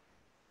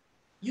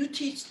 you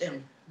teach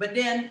them, but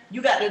then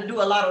you got to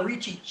do a lot of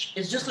reteach.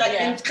 It's just like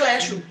in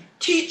classroom,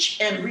 teach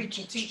and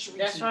reteach. Teach,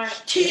 That's right.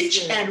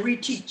 Teach and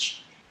reteach.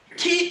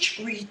 Teach,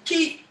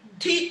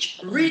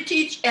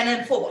 reteach, and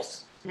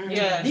enforce.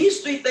 Yeah.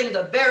 These 3 things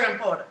are very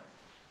important.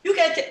 You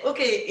can't take,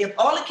 okay, if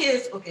all the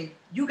kids, okay,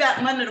 you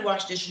got Monday to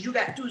wash dishes, you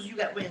got Tuesday, you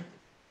got Wednesday.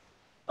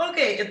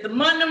 Okay, if the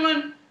Monday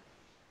one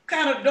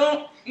kind of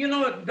don't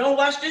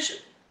wash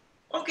dishes,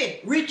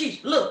 okay,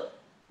 reteach. Look,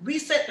 we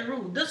set the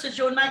rule. This is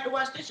your night to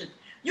wash dishes.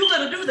 You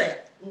gotta do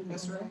that.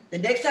 That's right. The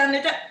next time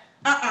they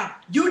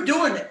you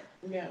doing it.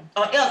 Yeah.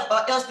 Or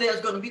else there's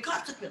gonna be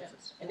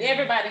consequences. And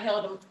everybody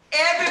held them.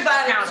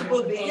 Everybody's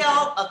supposed to be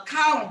held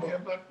accountable.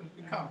 Everybody was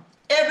to come.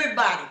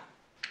 Everybody.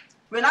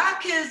 When our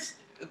kids,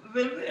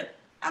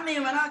 I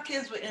mean, when our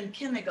kids were in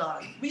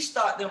kindergarten, we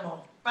start them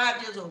off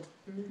 5 years old.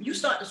 Mm-hmm. You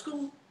start the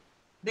school,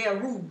 there are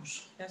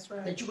rules That's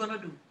right. that you're gonna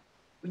do.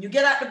 When you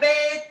get out the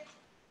bed,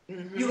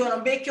 you're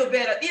gonna make your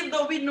bed. Even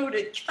though we knew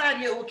that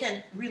 5-year-old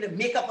can't really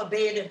make up a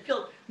bed and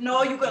pillow.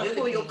 No, you're gonna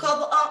pull your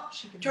cover up,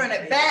 turn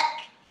it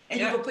back, and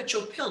you're gonna put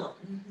your pillow.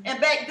 And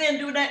back then,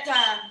 during that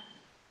time,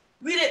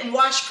 we didn't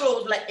wash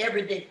clothes like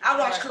every day. I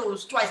wash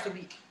clothes twice a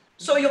week.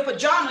 So your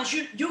pajamas,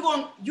 you're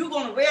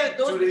gonna wear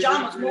those 2 days,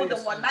 pajamas 3 more days.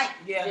 than one night.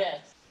 Yeah. Yes.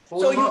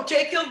 Fold So them you up.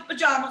 take your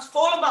pajamas,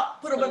 fold them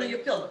up, put them under your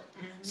pillow.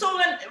 So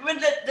when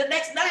the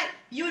next night,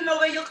 you know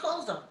where your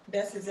clothes are.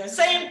 That's exactly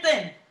Same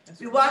thing. That's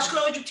You right. wash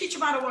clothes, you teach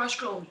them how to wash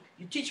clothes.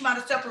 You teach them how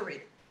to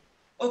separate it.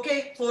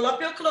 Okay, fold up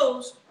your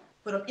clothes,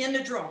 put them in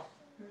the drawer.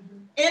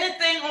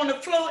 Anything on the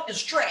floor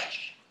is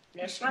trash.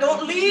 That's right.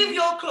 Don't leave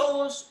your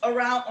clothes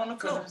around on the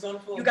floor. It's on the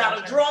floor. You got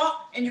a drawer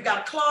and you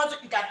got a closet,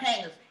 you got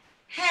hangers.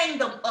 Hang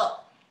them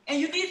up.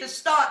 And you need to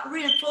start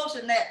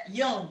reinforcing that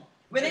young.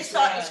 When they That's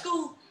start right. in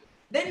school,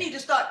 they need to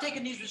start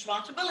taking these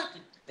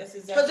responsibilities. That's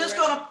exactly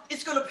Because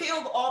it's gonna pay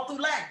over all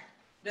through life.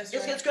 That's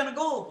It's right. just gonna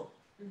go over.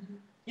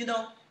 You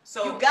know,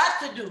 So you got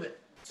to do it.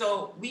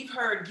 So we've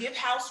heard give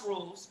house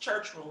rules,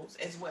 church rules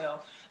as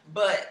well,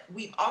 but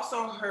we've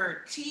also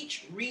heard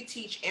teach,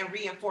 reteach, and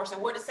reinforce.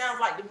 And what it sounds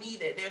like to me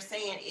that they're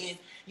saying is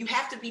you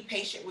have to be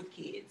patient with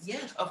kids.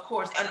 Yes. Of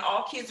course, and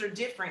all kids are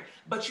different,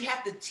 but you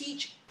have to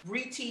teach,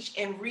 reteach,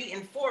 and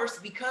reinforce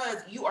because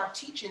you are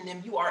teaching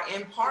them, you are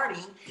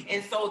imparting.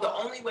 And so the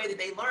only way that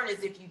they learn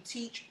is if you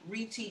teach,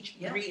 reteach,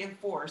 Yep.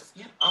 reinforce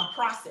Yep.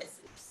 processes.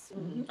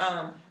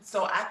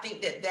 So I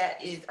think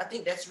I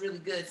think that's really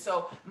good.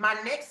 So my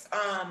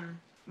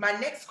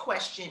next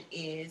question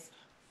is,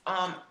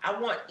 I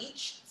want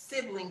each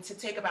sibling to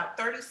take about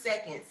 30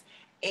 seconds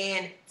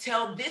and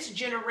tell this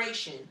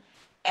generation,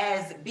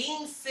 as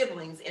being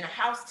siblings in a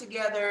house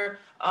together,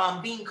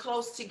 being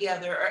close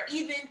together, or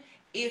even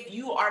if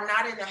you are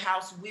not in the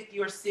house with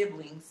your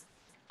siblings,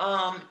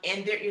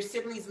 and your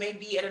siblings may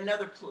be at in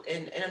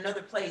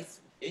another place,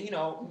 you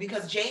know,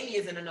 because Jamie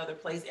is in another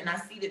place, and I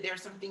see that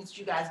there's some things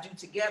you guys do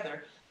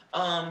together.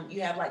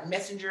 You have like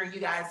Messenger, and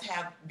you guys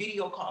have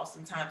video calls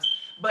sometimes.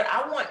 But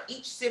I want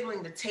each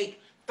sibling to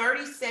take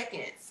 30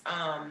 seconds,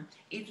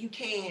 if you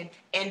can,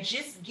 and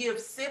just give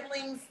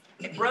siblings,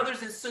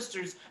 brothers and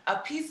sisters, a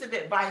piece of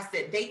advice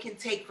that they can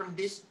take from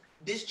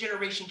this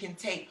generation can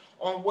take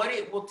on what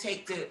it will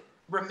take to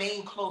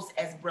remain close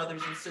as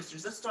brothers and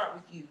sisters. Let's start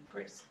with you,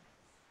 Chris.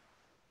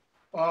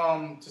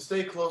 To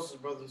stay close as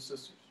brothers and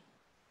sisters.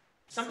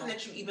 Something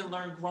that you even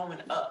learned growing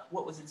up,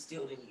 what was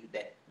instilled in you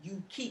that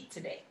you keep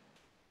today?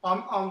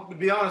 To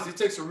be honest, it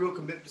takes a real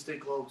commitment to stay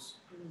close.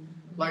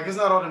 Like, it's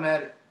not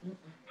automatic.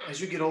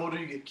 As you get older,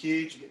 you get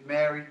kids, you get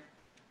married,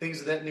 things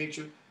of that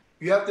nature.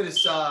 You have to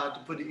decide to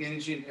put the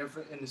energy and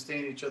effort into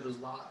staying in each other's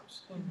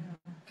lives.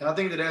 And I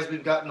think that as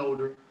we've gotten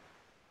older,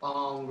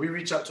 we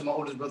reach out to my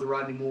oldest brother,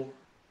 Rodney Moore,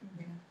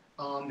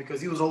 because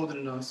he was older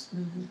than us.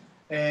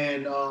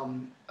 And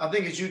I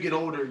think as you get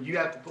older, you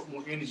have to put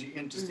more energy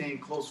into staying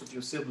close with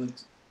your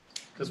siblings,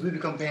 because we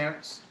become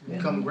parents, we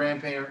become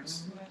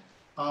grandparents.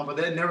 But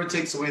that never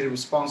takes away the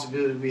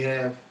responsibility we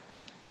have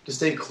to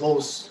stay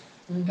close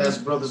as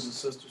brothers and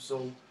sisters.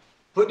 So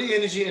put the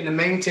energy into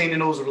maintaining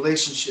those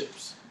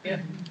relationships.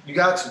 You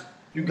got to.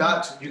 You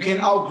got to. You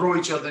can't outgrow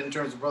each other in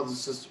terms of brothers and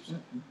sisters.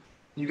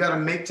 You got to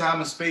make time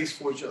and space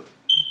for each other.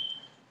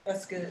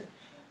 That's good.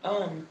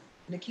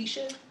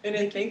 Nikisha? And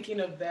in thinking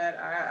of that,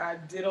 I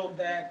ditto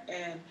that.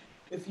 And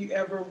if you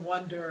ever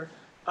wonder,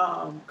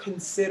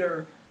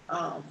 consider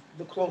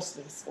the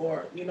closeness,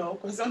 or, you know,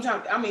 because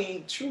sometimes, I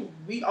mean, true,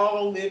 we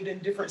all lived in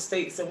different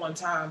states at one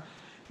time.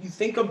 You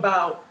think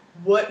about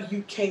what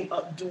you came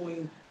up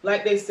doing.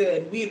 Like they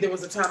said, there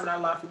was a time in our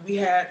life where we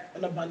had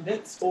an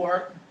abundance,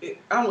 or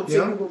I wouldn't say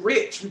we were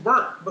rich, we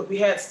weren't, but we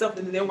had stuff.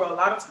 And then there were a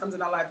lot of times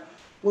in our life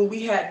when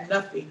we had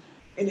nothing.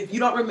 And if you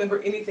don't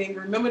remember anything,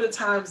 remember the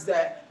times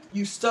that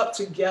you stuck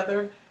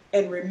together,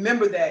 and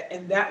remember that,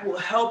 and that will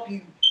help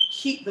you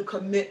keep the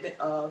commitment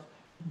of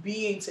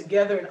being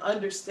together and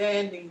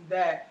understanding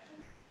that,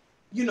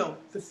 you know,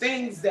 the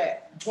things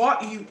that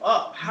brought you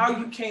up, how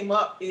you came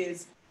up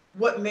is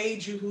what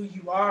made you who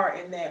you are,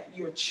 and that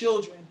your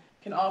children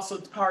can also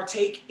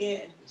partake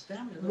in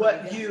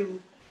what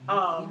you,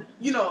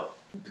 you know,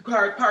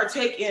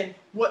 partake in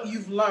what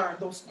you've learned,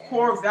 those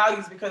core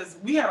values, because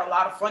we had a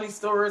lot of funny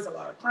stories, a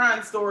lot of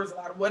crying stories, a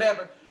lot of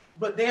whatever,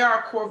 but there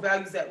are core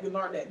values that we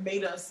learned that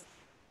made us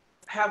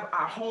have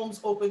our homes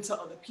open to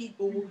other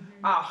people,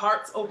 our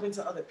hearts open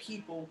to other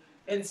people.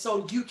 And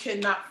so you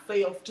cannot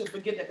fail to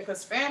forget that,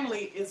 because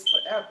family is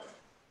forever.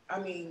 I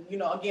mean, you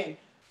know, again,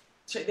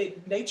 the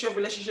nature of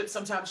relationships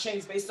sometimes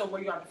change based on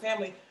where you are in the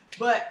family,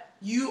 but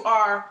you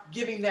are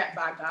giving that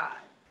by God.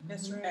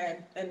 That's right.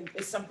 And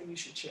it's something you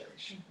should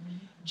cherish.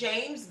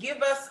 James,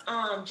 give us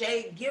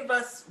give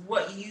us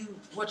what you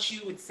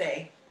would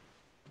say.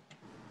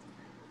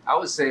 I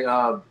would say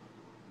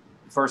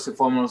first and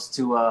foremost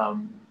to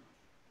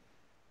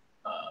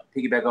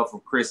piggyback off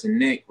of Chris and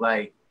Nick,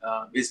 like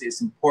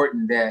it's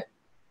important that,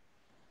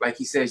 like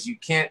he says, you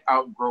can't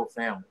outgrow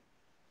family.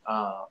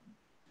 Um,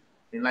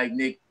 and like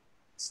Nick,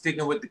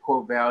 sticking with the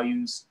core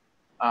values,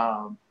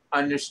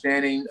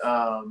 understanding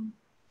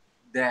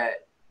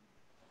that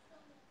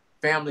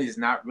family is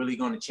not really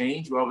going to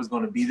change. We're always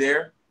going to be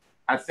there.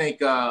 I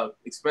think,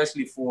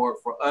 especially for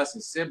us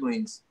as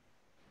siblings,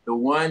 the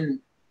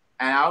one,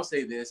 and I'll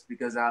say this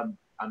because I'm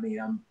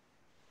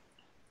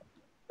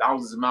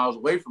thousands of miles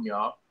away from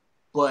y'all,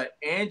 but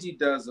Angie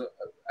does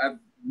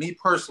me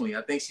personally,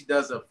 I think she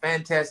does a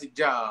fantastic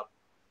job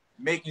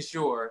making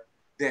sure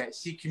that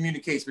she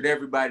communicates with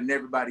everybody and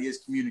everybody is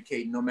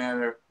communicating, no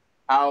matter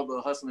how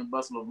the hustle and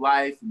bustle of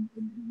life and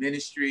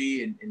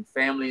ministry and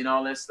family and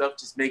all that stuff,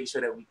 just making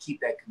sure that we keep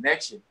that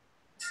connection.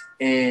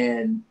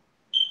 And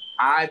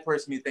I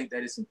personally think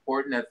that it's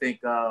important. I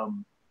think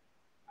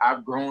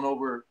I've grown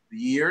over the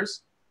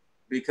years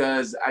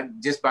because I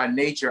just by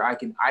nature, I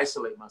can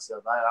isolate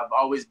myself. I've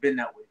always been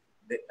that way.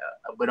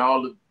 With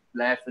all the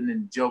laughing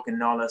and joking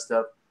and all that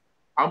stuff,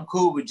 I'm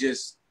cool with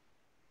just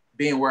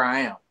being where I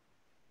am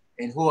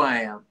and who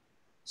I am.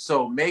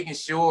 So making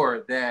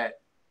sure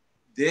that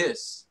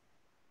this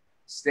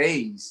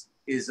stays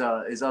is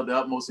of the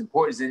utmost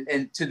importance.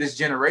 And to this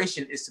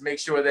generation is to make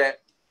sure that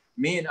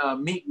me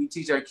and Meek, we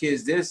teach our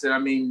kids this. And I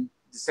mean,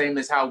 the same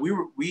as how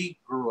we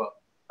grew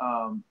up.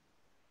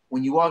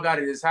 When you walk out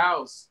of this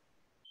house,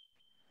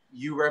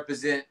 you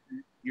represent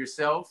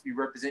yourself, you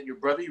represent your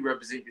brother, you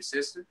represent your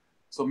sister.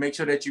 So make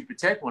sure that you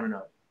protect one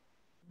another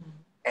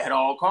at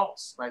all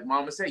costs. Like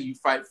Mama said, you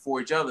fight for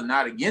each other,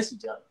 not against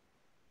each other.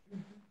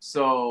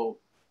 So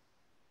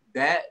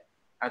that,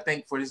 I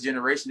think for this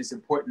generation, it's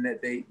important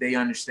that they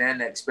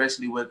understand that,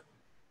 especially with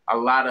a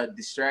lot of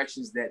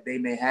distractions that they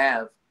may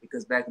have,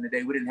 because back in the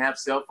day, we didn't have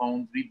cell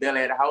phones. We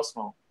barely had a house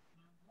phone.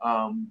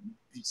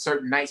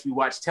 Certain nights we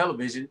watched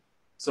television.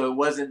 So it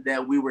wasn't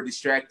that we were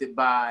distracted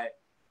by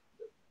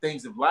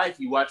things of life.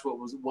 You watch what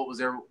was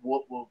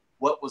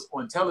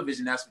on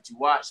television. That's what you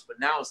watched. But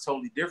now it's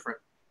totally different.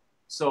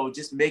 So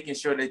just making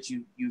sure that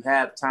you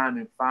have time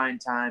and find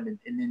time and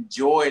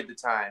enjoy the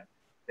time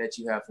that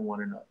you have for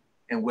one another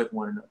and with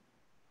one another.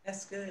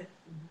 That's good.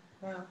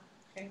 Well,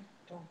 okay,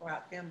 don't go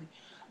out family.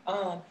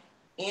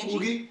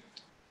 Angie.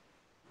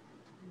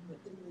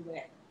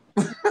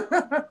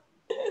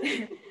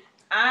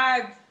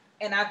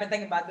 I've been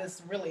thinking about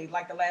this really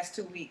like the last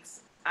 2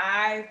 weeks.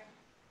 I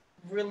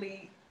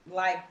really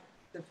like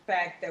the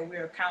fact that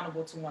we're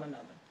accountable to one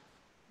another.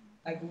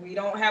 Like we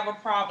don't have a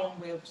problem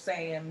with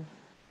saying,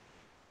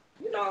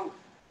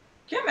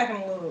 Kim making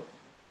a little,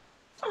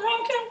 something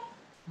wrong,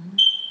 Kim?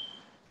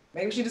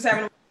 Maybe she just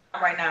having a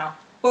time right now.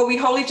 But we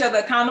hold each other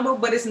accountable,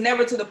 but it's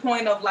never to the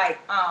point of like,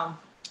 I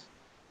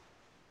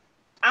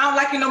don't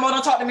like you no more,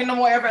 don't talk to me no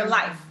more ever in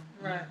life.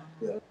 Right.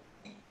 Yeah.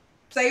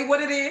 Say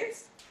what it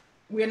is.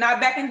 We're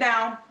not backing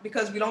down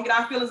because we don't get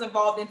our feelings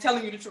involved in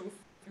telling you the truth.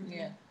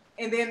 Yeah.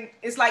 And then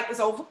it's like it's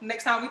over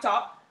next time we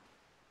talk.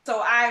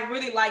 So I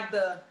really like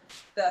the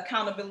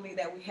accountability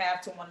that we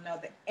have to one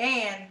another.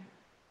 And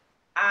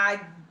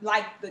I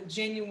like the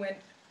genuine,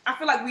 I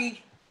feel like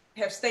we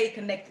have stayed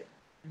connected.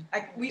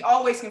 Like we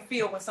always can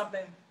feel when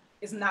something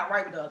is not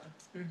right with the other.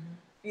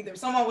 Mm-hmm. Either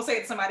someone will say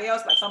it to somebody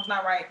else, like something's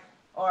not right,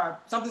 or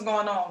something's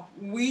going on.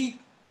 When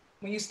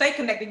you stay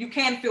connected, you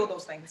can feel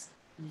those things.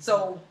 Mm-hmm.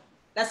 So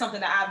that's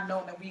something that I've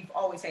known that we've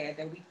always had,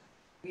 that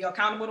we are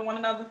accountable to one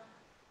another.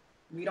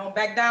 We don't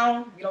back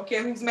down. We don't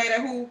care who's mad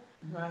at who,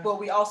 right. But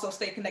we also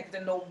stay connected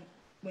and know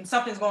when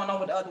something's going on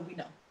with the other, we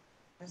know.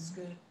 That's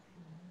good.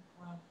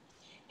 Wow.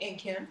 And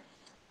Kim?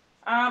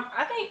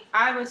 I think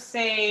I would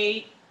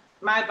say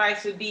my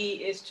advice would be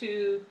is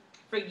to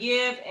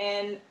forgive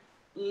and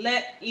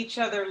let each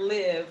other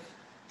live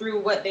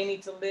through what they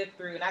need to live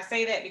through. And I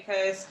say that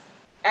because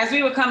as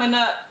we were coming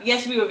up,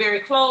 yes, we were very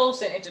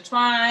close and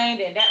intertwined,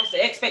 and that was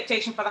the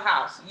expectation for the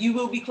house. You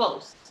will be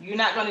close. You're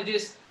not going to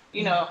just,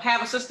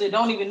 have a sister,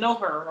 don't even know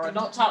her or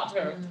don't talk to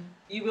her. Mm-hmm.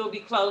 You will be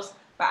close.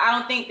 But I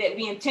don't think that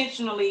we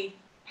intentionally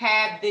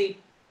had the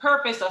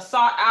purpose or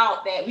sought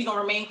out that we're going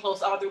to remain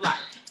close all through life.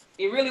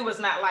 It really was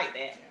not like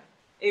that.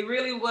 It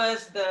really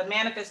was the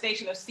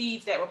manifestation of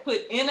seeds that were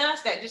put in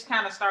us that just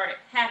kind of started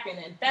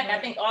happening. In fact, I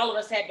think all of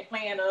us had the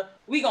plan of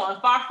we going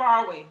far,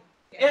 far away.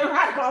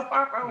 Everybody going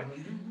far, far away.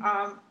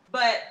 Mm-hmm.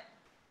 But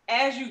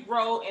as you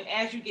grow and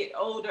as you get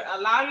older,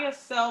 allow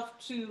yourself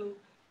to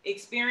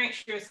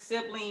experience your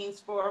siblings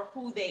for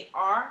who they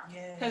are.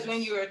 Because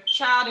when you're a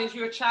child,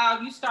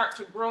 you start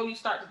to grow, you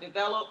start to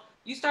develop,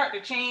 you start to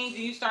change,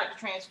 and you start to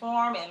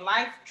transform, and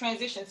life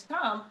transitions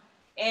come.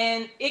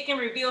 And it can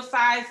reveal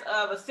sides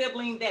of a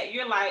sibling that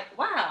you're like,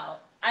 wow,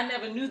 I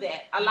never knew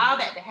that. Allow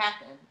that to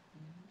happen.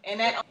 And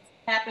that only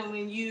happens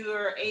when you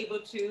are able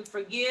to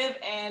forgive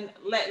and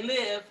let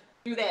live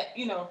through that,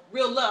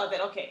 real love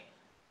that, okay,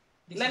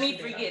 let me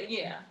forget.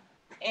 Yeah.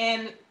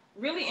 And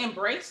really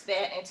embrace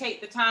that and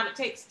take the time. It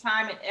takes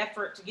time and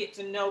effort to get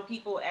to know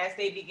people as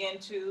they begin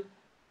to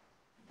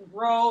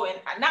grow and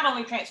not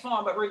only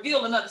transform, but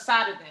reveal another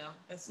side of them.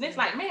 And it's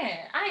like,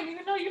 man, I didn't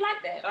even know you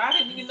like that. Or I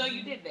didn't even know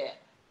you did that.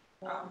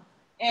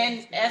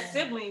 And as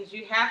siblings,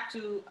 you have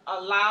to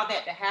allow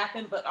that to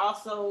happen, but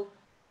also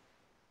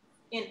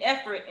in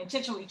effort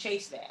intentionally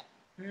chase that.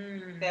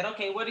 That,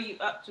 okay, what are you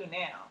up to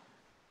now?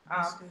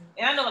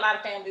 And I know a lot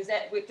of families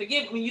that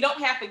when you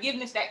don't have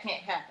forgiveness, that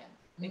can't happen.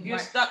 If you're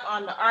stuck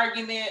on the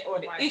argument or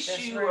the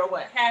issue or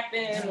what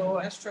happened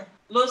or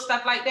little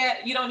stuff like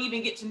that, you don't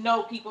even get to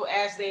know people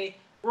as they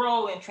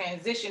grow and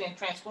transition and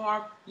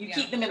transform. You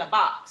keep them in a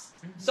box.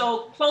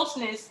 So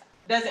closeness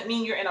doesn't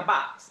mean you're in a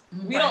box.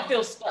 We don't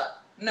feel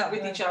stuck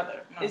with each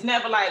other. It's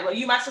never like, well,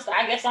 you my sister,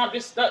 I guess I'm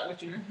just stuck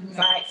with you. It's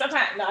like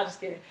sometimes, no, I'm just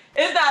kidding.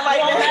 It's not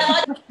like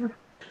that.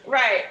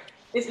 Right.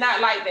 It's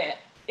not like that.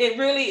 It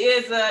really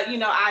is I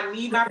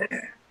need my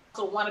family,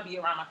 also want to be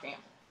around my family.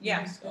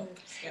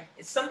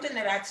 It's something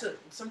that I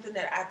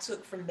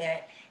took from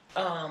that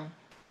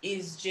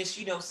is just,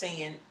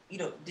 saying,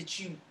 that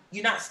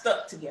you're not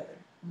stuck together,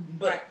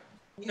 but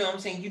you know what I'm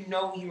saying, you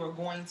are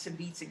going to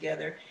be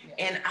together.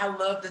 And I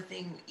love the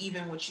thing,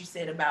 even what you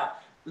said about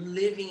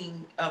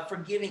living,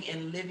 forgiving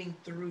and living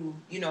through,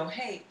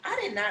 hey, I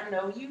did not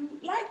know you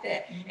like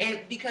that. And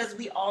because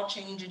we all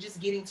change, and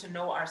just getting to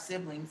know our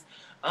siblings,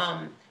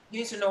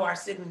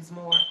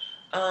 more.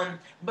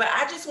 But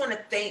I just want to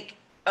thank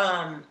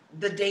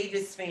the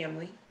Davis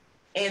family,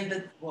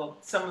 and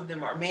some of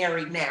them are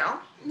married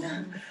now.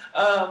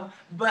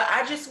 But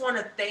I just want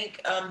to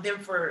thank them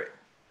for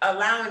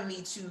allowing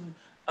me to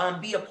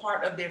be a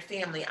part of their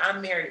family.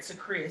 I'm married to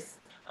Chris,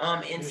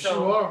 and Yes,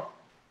 so.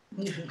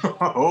 You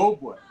are. Oh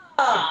boy.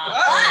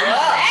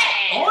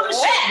 On the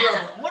ship,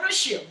 brother. On the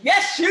ship.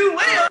 Yes, you will.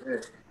 I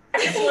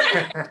just want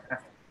to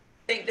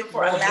thank them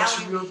for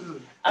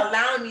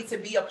allowing me to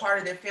be a part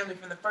of their family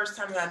from the first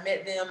time that I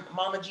met them.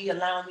 Mama G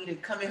allowing me to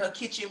come in her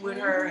kitchen with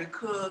her and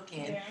cook,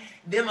 and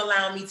them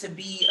allowing me to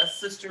be a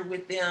sister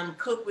with them,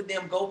 cook with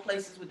them, go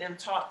places with them,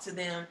 talk to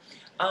them.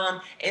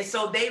 And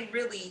so they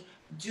really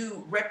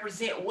do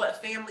represent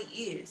what family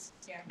is.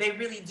 They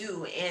really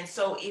do. And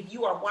so if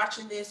you are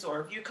watching this, or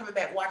if you're coming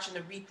back watching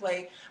the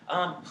replay,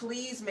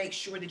 please make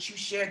sure that you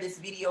share this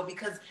video,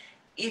 because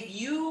if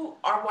you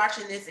are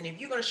watching this and if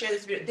you're going to share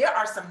this video, there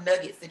are some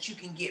nuggets that you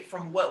can get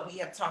from what we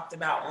have talked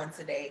about on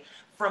today,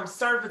 from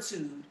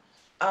servitude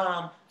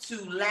to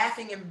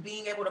laughing and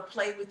being able to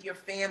play with your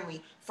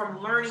family,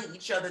 from learning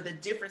each other, the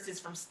differences,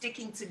 from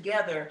sticking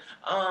together.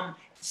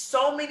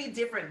 So many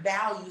different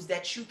values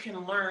that you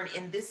can learn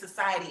in this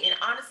society. And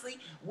honestly,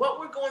 what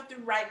we're going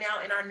through right now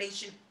in our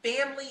nation,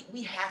 family,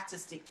 we have to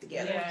stick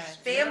together.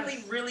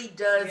 Family really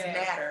does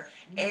matter.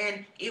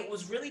 And it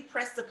was really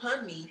pressed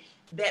upon me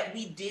that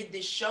we did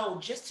this show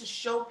just to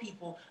show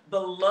people the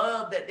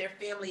love that their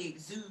family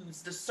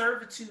exudes, the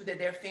servitude that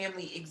their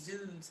family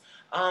exudes,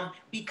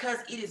 because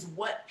it is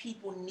what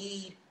people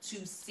need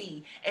to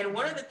see. And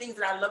one of the things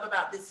that I love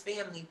about this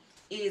family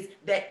is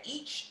that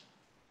each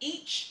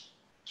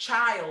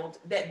child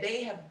that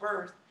they have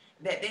birthed,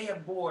 that they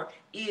have bore,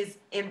 is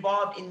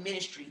involved in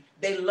ministry.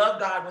 They love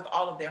God with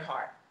all of their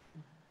heart.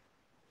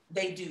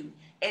 They do.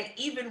 And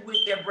even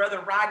with their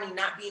brother Rodney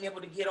not being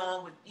able to get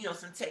on with,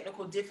 some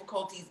technical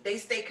difficulties, they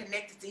stay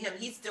connected to him.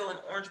 He's still in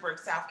Orangeburg,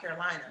 South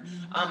Carolina.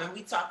 And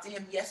we talked to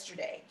him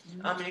yesterday.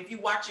 And if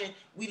you're watching,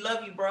 we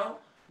love you, bro.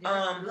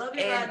 Love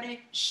you, and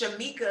Rodney.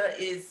 Shamika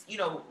is,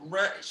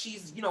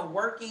 she's,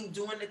 working,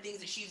 doing the things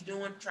that she's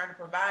doing, trying to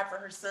provide for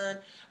her son.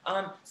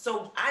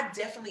 So I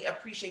definitely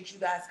appreciate you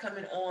guys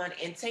coming on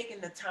and taking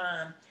the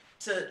time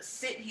to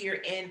sit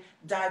here and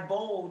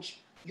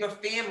divulge your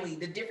family,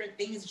 the different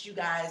things that you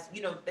guys,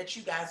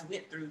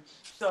 went through.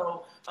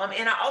 So,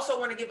 and I also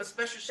want to give a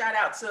special shout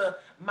out to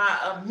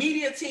my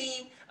media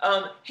team,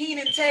 Heen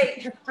and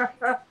Tate.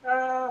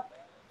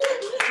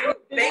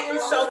 Thank you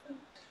so much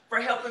for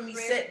helping me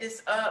set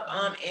this up,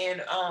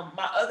 and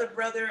my other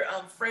brother,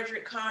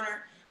 Frederick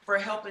Connor, for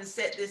helping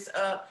set this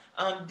up.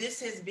 This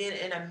has been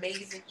an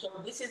amazing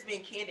show. This has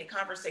been Candid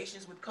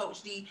Conversations with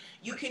Coach D.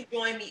 You can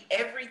join me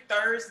every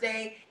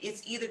Thursday.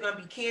 It's either going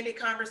to be Candid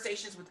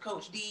Conversations with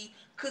Coach D,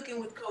 Cooking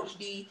with Coach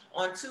D.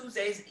 On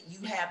Tuesdays, you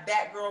have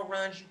That Girl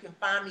Runs. You can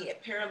find me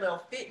at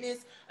Parallel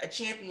Fitness, A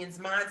Champion's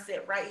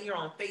Mindset, right here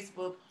on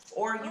Facebook,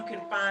 or you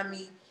can find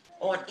me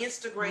on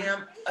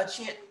Instagram, a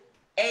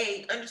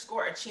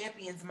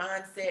champion's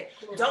mindset.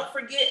 Don't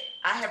forget,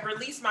 I have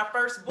released my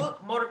first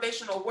book,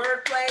 Motivational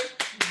Wordplay.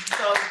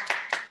 So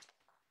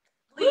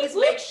please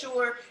make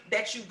sure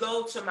that you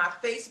go to my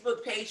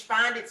Facebook page,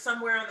 find it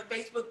somewhere on the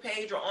Facebook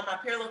page or on my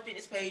Parallel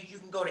Fitness page. You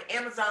can go to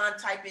Amazon,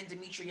 type in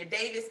Demetria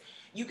Davis.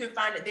 You can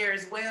find it there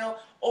as well.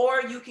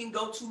 Or you can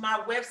go to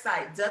my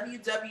website,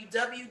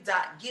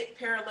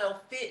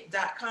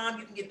 www.getparallelfit.com.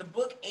 You can get the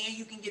book and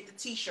you can get the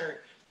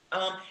t-shirt.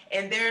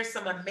 And there's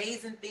some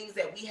amazing things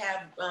that we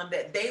have,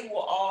 that they will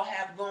all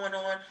have going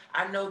on.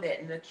 I know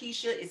that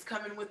Nakisha is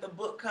coming with a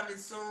book coming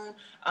soon.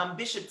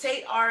 Bishop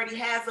Tate already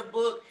has a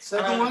book.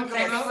 Second one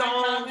coming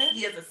up.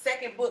 He has a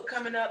second book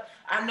coming up.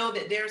 I know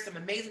that there's some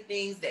amazing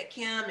things that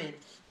Kim and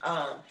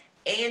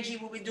Angie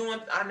will be doing.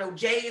 I know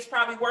Jay is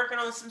probably working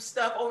on some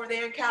stuff over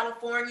there in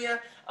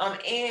California.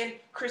 And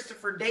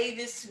Christopher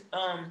Davis,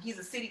 he's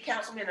a city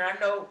councilman, and I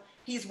know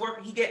he's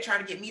working. Trying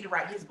to get me to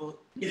write his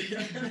book.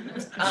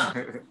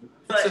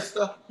 But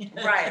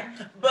right.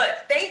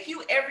 But thank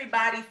you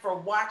everybody for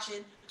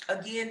watching.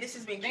 Again, this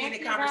has been Thank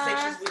Candid you,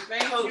 Conversations guys. with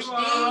Thank Coach you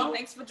all. D.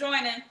 Thanks for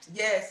joining.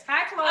 Yes.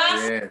 Hi,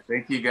 Chloe. Yeah,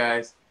 thank you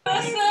guys. Of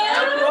course,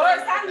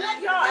 I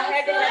love y'all. I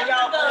had to have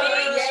y'all on.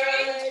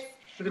 Yes.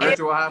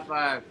 Virtual high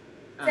five.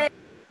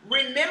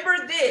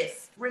 Remember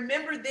this.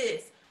 Remember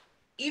this.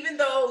 Even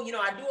though, you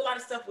know, I do a lot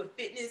of stuff with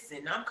fitness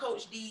and I'm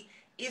Coach D,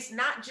 it's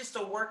not just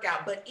a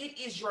workout, but it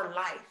is your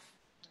life.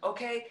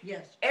 Okay?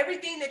 Yes.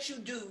 Everything that you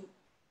do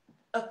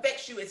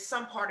affects you in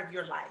some part of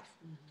your life.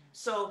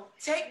 So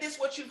take this,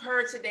 what you've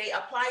heard today,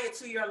 apply it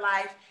to your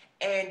life,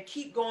 and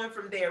keep going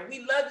from there. We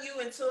love you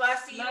until I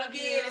see you Love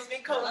again. you. It's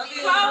been Coach Love D.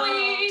 you.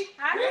 Chloe.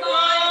 Hi,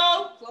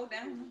 Chloe. Slow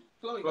down.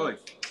 Chloe. Chloe,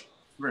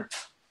 come here.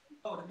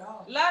 Oh, the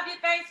dog. Love you,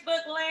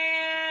 Facebook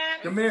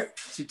land. Come here.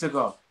 She took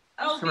off.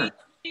 Oh, Come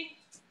here.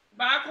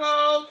 Bye,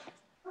 Chloe.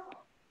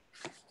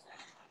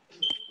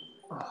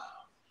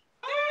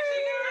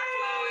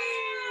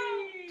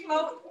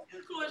 Chloe.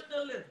 Chloe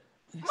still living.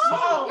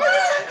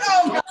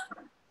 Oh,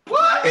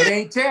 what? It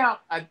ain't champ.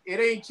 It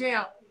ain't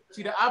champ.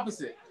 She the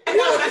opposite.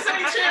 No, this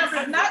ain't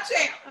champion. Not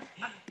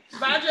champ.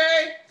 Bye,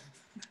 Jay.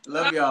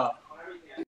 Love y'all.